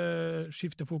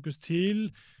skifte fokus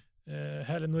til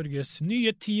hele Norges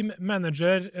nye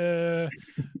teammanager,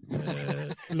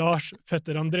 Lars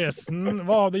Petter Andresen.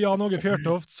 Var det Jan Åge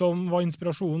Fjørtoft som var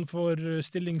inspirasjonen for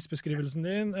stillingsbeskrivelsen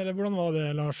din, eller hvordan var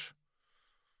det, Lars?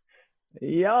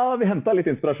 Ja, vi hentet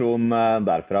litt inspirasjon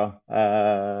derfra.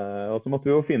 Og så måtte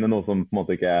vi jo finne noe som på en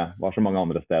måte ikke var så mange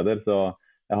andre steder, så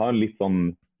jeg har en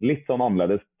litt sånn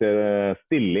annerledes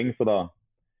stilling, så da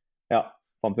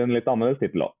fant vi en litt annerledes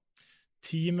titel også.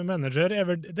 Team manager,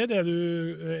 det du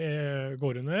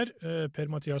går under.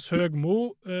 Per-Mathias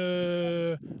Høgmo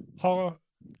har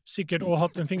sikkert også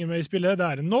hatt en finger med i spillet.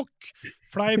 Det nok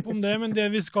fleip om det, men det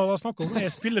vi skal snakke om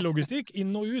spillelogistikk,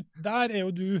 inn og ut. Der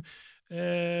jo du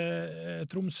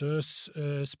Tromsøs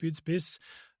spydspiss.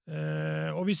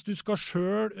 Og hvis du skal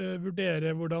selv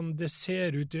vurdere hvordan det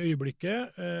ser ut i øyeblikket,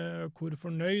 hvor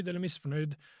fornøyd eller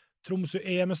misfornøyd Tromsø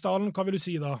med stallen, hva vil du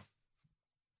si da?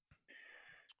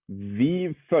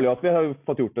 Vi føler jo at vi har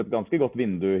fått gjort et ganske godt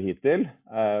vindu hittil.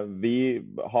 Vi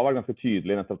har vært ganske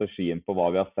tydelige i den strategien på hva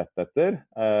vi har sett etter,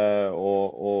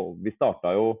 og vi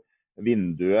startet jo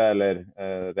vinduet, eller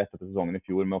rett etter sesongen i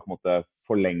fjor, med å på en måte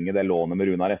forlenge det lånet med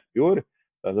Runar Espejord.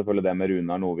 Det selvfølgelig det med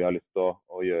Runar noe vi har lyst til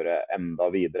å gjøre enda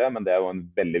videre, men det jo en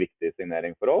veldig viktig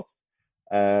signering for oss.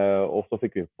 Og så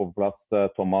fikk vi på plass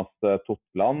Thomas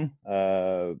Totland,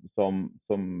 som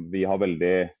vi har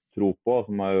veldig tro på,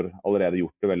 som har allerede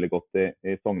gjort det veldig godt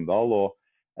i Sogndal, og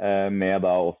med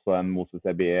da også en Moses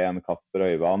Ebie, en Kasper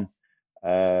Øyvand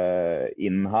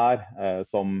inn her,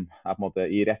 som på en måte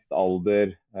i rett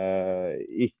alder,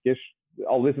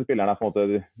 alle disse spillerne på en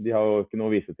måte, de har jo ikke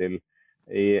noe å vise til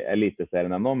i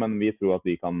eliteserien ennå, men vi tror at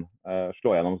vi kan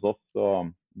slå gjennom hos oss, så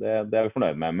det vi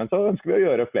fornøyd med. Men så ønsker vi å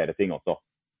gjøre flere ting også.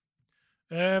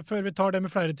 Før vi tar det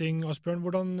med flere ting, Asbjørn,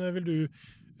 hvordan vil du,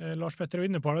 Lars Petter,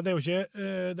 inne på det? Det jo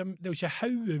ikke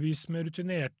haugevis med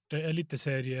rutinerte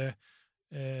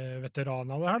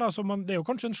eliteserieveteraner det her, da, så det jo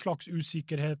kanskje en slags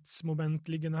usikkerhetsmoment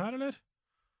liggende her, eller?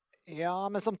 Ja,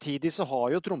 men samtidig så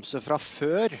har jo Tromsø fra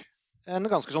før en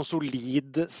ganske sånn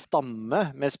solid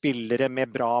stamme med spillere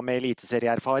med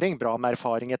eliteserieerfaring, bra med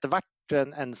erfaring etter hvert,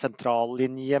 en sentral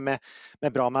linje med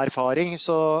bra med erfaring,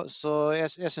 så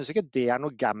jeg synes ikke det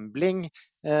noe gambling.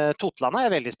 Totland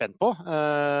jeg veldig spent på,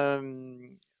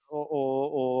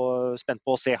 og spent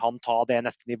på å se han ta det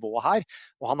neste nivået her.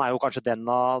 Og han jo kanskje den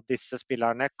av disse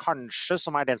spillerne, kanskje,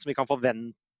 som den som vi kan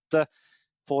forvente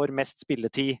får mest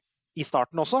spilletid i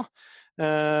starten også.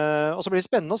 Og så blir det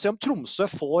spennende å se om Tromsø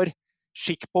får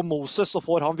skikk på Moses, og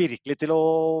får han virkelig til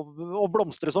å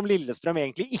blomstre som Lillestrøm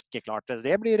egentlig ikke klarte.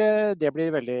 Det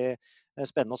blir veldig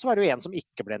spennende. Og så det jo en som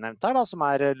ikke ble nevnt her, da, som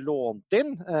lånt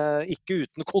inn, ikke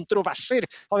uten kontroverser,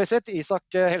 har vi sett. Isak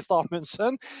Helstad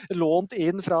Amundsen, lånt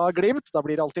inn fra Glimt. Da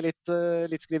blir det alltid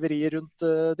litt skriverier rundt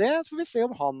det. Så får vi se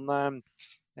om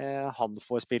han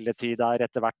får spilletid der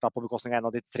etter hvert, da, på bekostning av en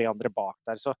av de 3 andre bak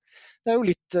der. Så det jo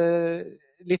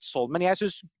litt sånn. Men jeg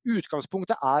synes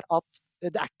utgangspunktet at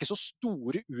det ikke så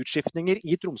store utskiftninger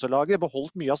i Tromsø-laget.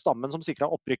 Beholdt mye av stammen som sikret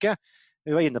opprykket.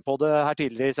 Vi var inne på det her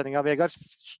tidligere i sendingen, Vegard.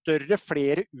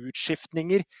 Flere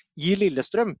utskiftninger i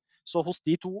Lillestrøm. Så hos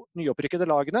de 2 nyopprykkede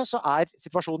lagene så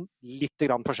situasjonen litt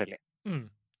grann forskjellig.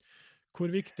 Hvor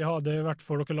viktig har det vært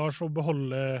for dere, Lars, å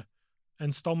beholde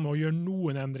en stamme og gjøre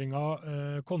noen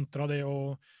endringer kontra det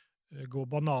å gå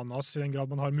bananas i den grad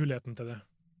man har muligheten til det?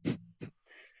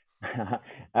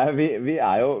 Vi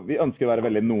ønsker å være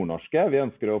veldig nordnorske. Vi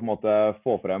ønsker å på en måte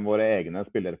få frem våre egne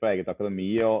spillere fra eget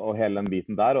akademi og hele den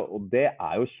biten der. Og det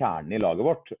jo kjernen i laget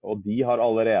vårt. Og de har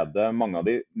allerede, mange av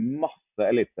de, masse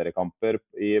eliteseriekamper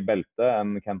i beltet.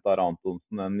 En Kent Are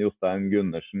Antonsen, en Jostein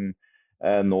Gundersen,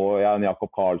 nå en Jakob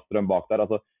Karlstrøm bak der.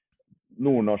 Altså,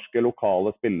 nordnorske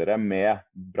lokale spillere med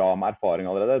bra med erfaring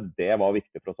allerede, det var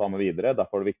viktig for oss å ha med videre.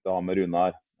 Derfor det viktig å ha med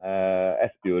Runar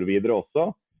Espejord videre også.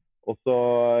 Og så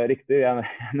riktig, jeg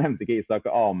nevnte ikke Isak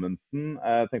Amundsen,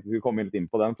 jeg tenkte vi skulle komme litt inn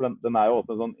på den, for den jo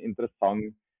også en sånn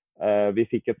interessant, vi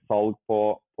fikk et salg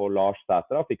på Lars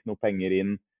Sætra, fikk noe penger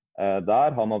inn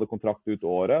der, han hadde kontrakt ut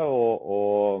året,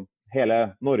 og hele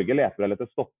Norge leter vel etter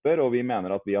stopper, og vi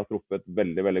mener at vi har truffet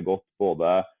veldig, veldig godt,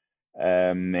 både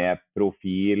med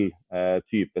profil,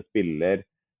 type spiller,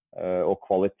 og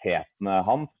kvalitetene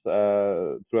hans,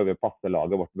 tror jeg vi passer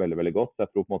laget vårt veldig, veldig godt, så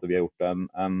jeg tror på en måte vi har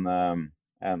gjort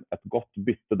et godt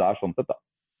bytte der sånn sett da.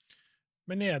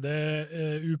 Men det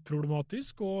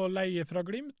uproblematisk å leie fra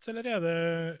Glimt, eller det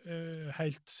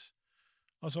helt,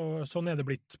 altså sånn det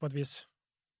blitt på et vis?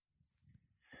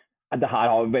 Det her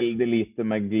har veldig lite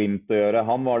med Glimt å gjøre.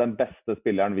 Han var den beste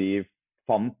spilleren vi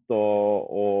fant,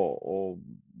 og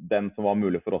den som var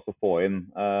mulig for oss å få inn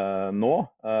nå.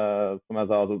 Som jeg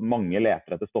sa, altså, mange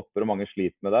leter etter stopper, og mange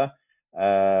sliter med det.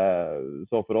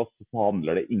 Så for oss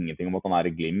handler det ingenting om at han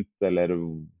i Glimt, eller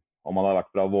om han har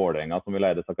vært fra Vålerenga, som vi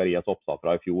leide Zacharias Oppsal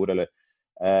fra i fjor, eller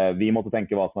vi måtte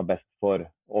tenke hva som best for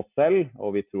oss selv,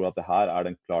 og vi tror at det her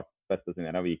den klart beste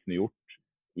signeringen vi kunne gjort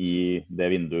i det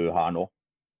vinduet her nå.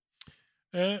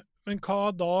 Men hva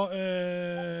da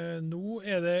nå?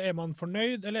 Man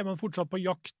fornøyd, eller man fortsatt på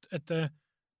jakt etter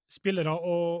spillere,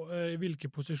 og i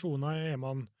hvilke posisjoner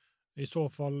man i så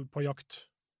fall på jakt?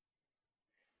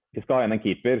 Vi skal ha inn en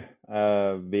keeper.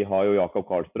 Vi har jo Jakob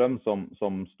Karlstrøm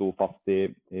som sto fast i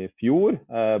fjor.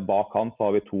 Bak han så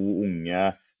har vi 2 unge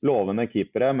lovende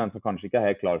keepere, men som kanskje ikke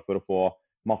helt klar for å få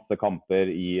masse kamper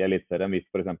i elitserien hvis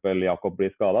for eksempel Jakob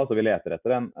blir skadet. Så vi leter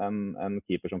etter en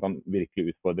keeper som kan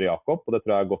virkelig utfordre Jakob, og det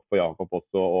tror jeg godt for Jakob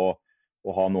også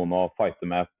å ha noen å fighte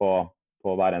med på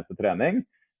hver eneste trening.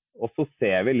 Og så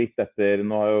ser vi litt etter,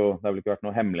 nå det vel ikke vært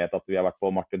noe hemmelighet at vi har vært på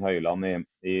Martin Høiland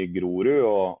i Grorud,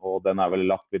 og den vel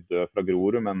lagt litt død fra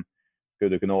Grorud, men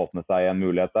skulle det kunne åpne seg en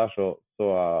mulighet der, så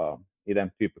i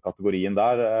den type kategorien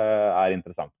der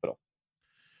interessant for oss.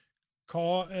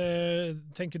 Hva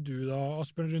tenker du da,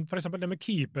 Asbjørn, rundt for eksempel det med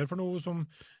keeper? For noe som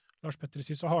Lars Petter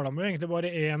sier, så har de jo egentlig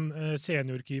bare en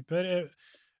seniorkeeper.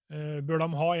 Bør de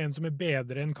ha en som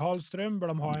bedre enn Karlstrøm?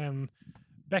 Bør de ha en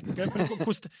backup?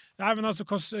 Nei, men altså,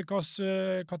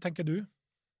 hva tenker du?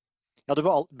 Ja, du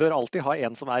bør alltid ha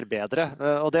en som bedre.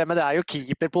 Men det jo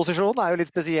keeperposisjonen jo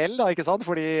litt spesiell, da, ikke sant?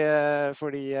 Fordi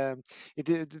i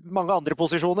mange andre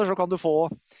posisjoner så kan du få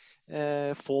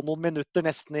noen minutter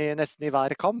nesten i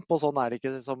hver kamp, og sånn det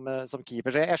ikke som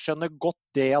keeper. Så jeg skjønner godt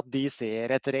det at de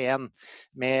ser etter en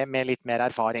med litt mer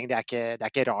erfaring. Det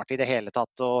ikke rart i det hele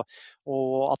tatt.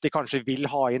 Og at de kanskje vil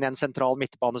ha inn en sentral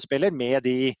midtbanespiller med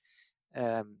de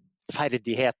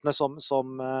ferdighetene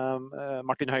som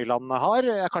Martin Høiland har,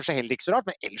 kanskje heller ikke så rart,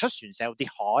 men ellers så synes jeg jo de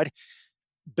har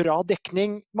bra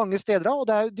dekning mange steder, og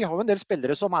de har jo en del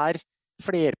spillere som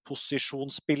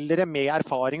flerposisjonsspillere med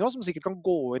erfaring også, som sikkert kan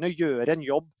gå inn og gjøre en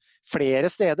jobb flere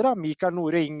steder. Da. Mikael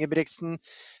Nore Ingebrigtsen,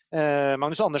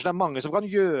 Magnus Andersen, mange som kan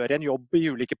gjøre en jobb i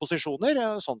ulike posisjoner.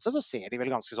 Sånn sett så ser de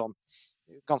vel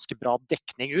ganske bra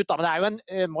dekning ut. Da. Men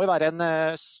det må jo være en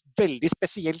veldig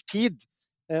spesiell tid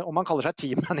om man kaller seg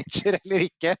teammanager eller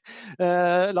ikke,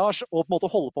 Lars, og på en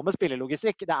måte holde på med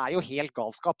spillelogistikk, det jo helt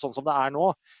galskap sånn som det nå,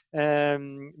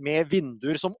 med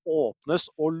vinduer som åpnes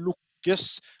og lukkes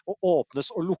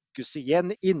igjen,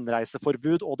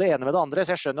 innreiseforbud og det ene med det andre.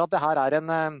 Så jeg skjønner at det her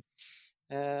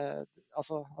at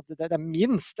det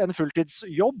minst en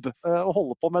fulltidsjobb å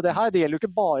holde på med det her. Det gjelder jo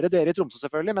ikke bare dere i Tromsø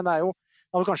selvfølgelig, men det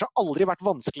har kanskje aldri vært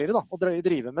vanskeligere da, å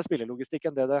drive med spillelogistikk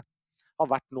enn det har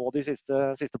vært nå de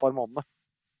siste par månedene.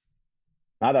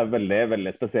 Nei, det veldig,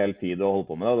 veldig spesiell tid å holde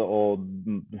på med det, og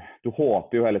du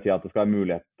håper jo hele tiden at det skal være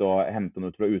mulighet til å hente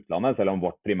noe ut fra utlandet, selv om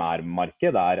vårt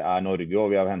primærmarked der Norge, og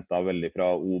vi har hentet veldig fra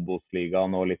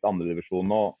Obos-ligaen og litt andre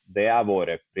divisjoner, og det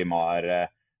våre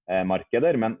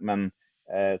primærmarkeder, men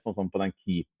sånn som på den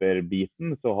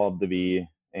keeperbiten så hadde vi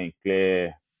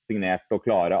egentlig signert og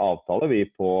klare avtaler vi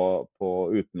på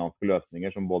utenlandske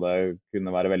løsninger som både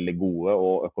kunne være veldig gode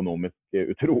og økonomisk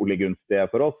utrolig gunstige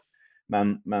for oss.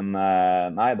 Men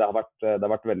nei, det har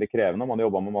vært veldig krevende. Man har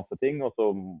jobbet med masse ting, og så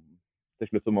til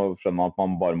slutt så må skjønne at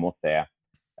man bare må se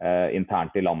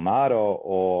internt i landet her,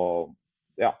 og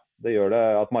ja, det gjør det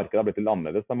at markedet har blitt litt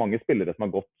annerledes. Det mange spillere som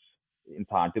har gått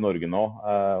internt i Norge nå,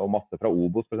 og masse fra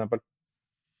Obos for eksempel.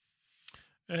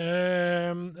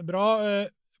 Bra.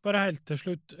 Bare helt til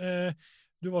slutt.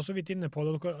 Du var så vidt inne på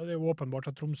det. Det jo åpenbart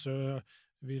at Tromsø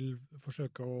vil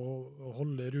forsøke å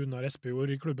holde Runar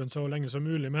Espejord i klubben så lenge som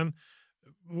mulig, men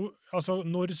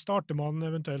når starter man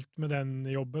eventuelt med den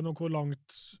jobben, og hvor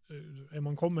langt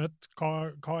man kommet? Hva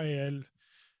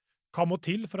må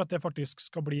til for at det faktisk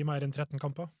skal bli mer enn 13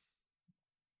 kamper?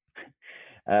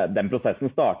 Den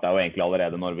prosessen startet jo egentlig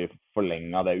allerede når vi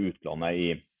forlenget det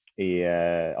utlånet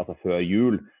altså før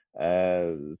jul.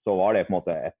 Så var det på en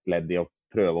måte et ledd i å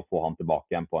prøve å få han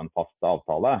tilbake igjen på en fast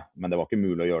avtale, men det var ikke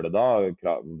mulig å gjøre det da.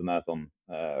 Kravene sånn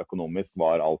økonomisk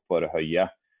var alt for høye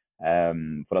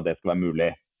for at det skulle være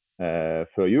mulig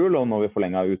før jul, og når vi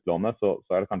forlenget utlånet så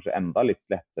det kanskje enda litt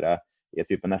lettere i et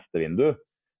type neste vindu.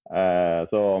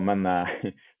 Men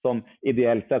sånn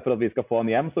ideelt sett for at vi skal få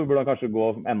han hjem, så burde han kanskje gå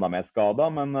enda mer skadet,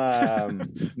 men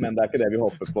det ikke det vi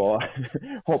håper på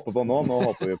nå. Nå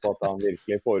håper vi på at han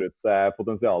virkelig får ut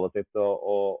potensialet sitt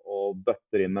og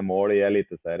bøtter inn med mål i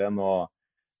Eliteserien, og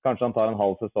kanskje han tar en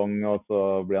halv sesong, og så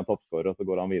blir han toppskårer, og så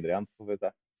går han videre igjen, så får vi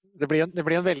se. Det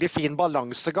blir en veldig fin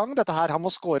balansegang, dette her. Han må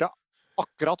skåre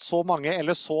akkurat så mange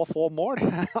eller så få mål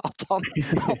at han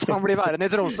blir værende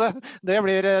i Tromsø. Det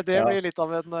blir litt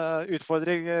av en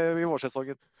utfordring i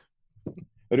vårsesongen.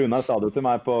 Runar sa det til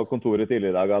meg på kontoret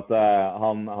tidligere i dag at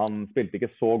han spilte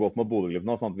ikke så godt mot Bodø-Glimt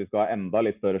nå, sånn at vi skal ha enda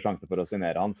litt større sjanse for å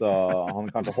signere han, så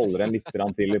han kanskje holder en litt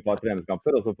til i et par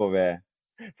treningskamper, og så får vi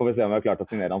se om vi har klart å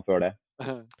signere han før det.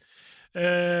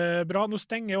 Bra, nå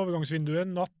stenger overgangsvinduet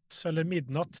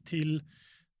midnatt til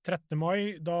 13. mai,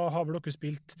 da har vel dere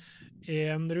spilt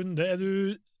en runde.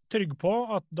 Du trygg på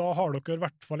at da har dere i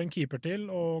hvert fall en keeper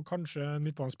til, og kanskje en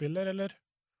midtbanespiller, eller?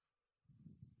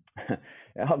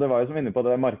 Ja, det var jo som inne på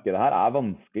det markedet her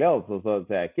vanskelig, altså, så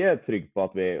jeg ikke trygg på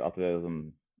at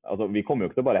vi kommer jo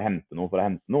ikke til å bare hente noe for å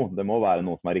hente noe. Det må være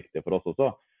noe som riktig for oss også.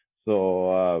 Så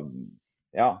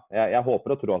ja, jeg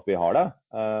håper og tror at vi har det,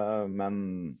 men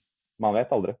man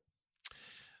vet aldri.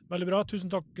 Veldig bra. Tusen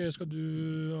takk skal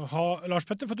du ha, Lars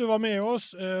Petter, for at du var med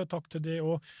oss. Takk til deg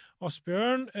og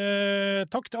Asbjørn.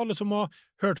 Takk til alle som har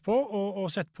hørt på og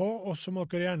sett på, og så må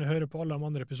dere gjerne høre på alle de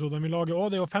andre episodene vi lager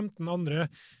også. Det jo 15 andre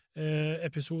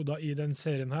episoder i den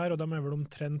serien her, og de vel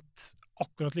omtrent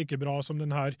akkurat like bra som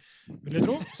den her, vil jeg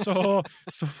tro.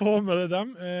 Så få med det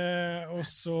dem, og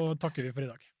så takker vi for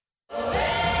i dag.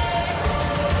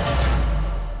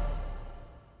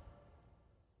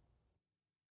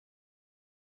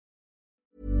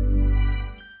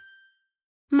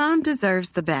 Mom deserves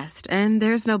the best, and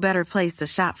there's no better place to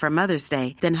shop for Mother's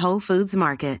Day than Whole Foods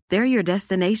Market. They're your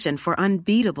destination for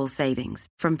unbeatable savings,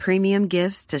 from premium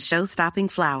gifts to show-stopping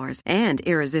flowers and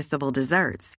irresistible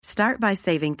desserts. Start by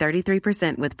saving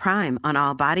 33% with Prime on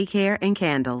all body care and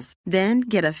candles. Then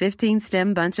get a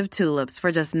 15-stem bunch of tulips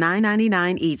for just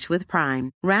 $9.99 each with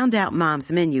Prime. Round out Mom's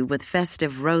menu with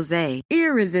festive rosé,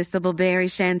 irresistible berry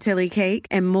chantilly cake,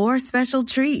 and more special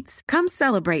treats. Come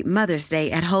celebrate Mother's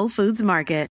Day at Whole Foods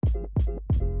Market.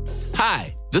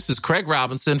 Hi, this is Craig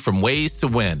Robinson from Ways to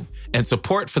Win, and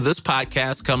support for this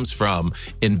podcast comes from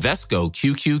Invesco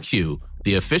QQQ,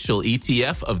 the official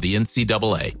ETF of the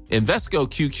NCAA. Invesco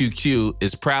QQQ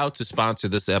is proud to sponsor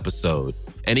this episode,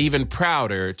 and even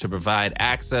prouder to provide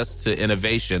access to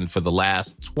innovation for the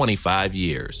last 25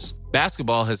 years.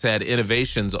 Basketball has had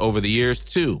innovations over the years,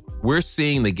 too. We're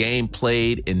seeing the game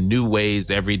played in new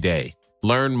ways every day.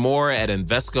 Learn more at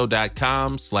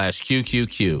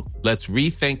Invesco.com/QQQ. Let's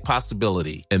rethink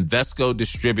possibility. Invesco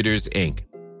Distributors, Inc.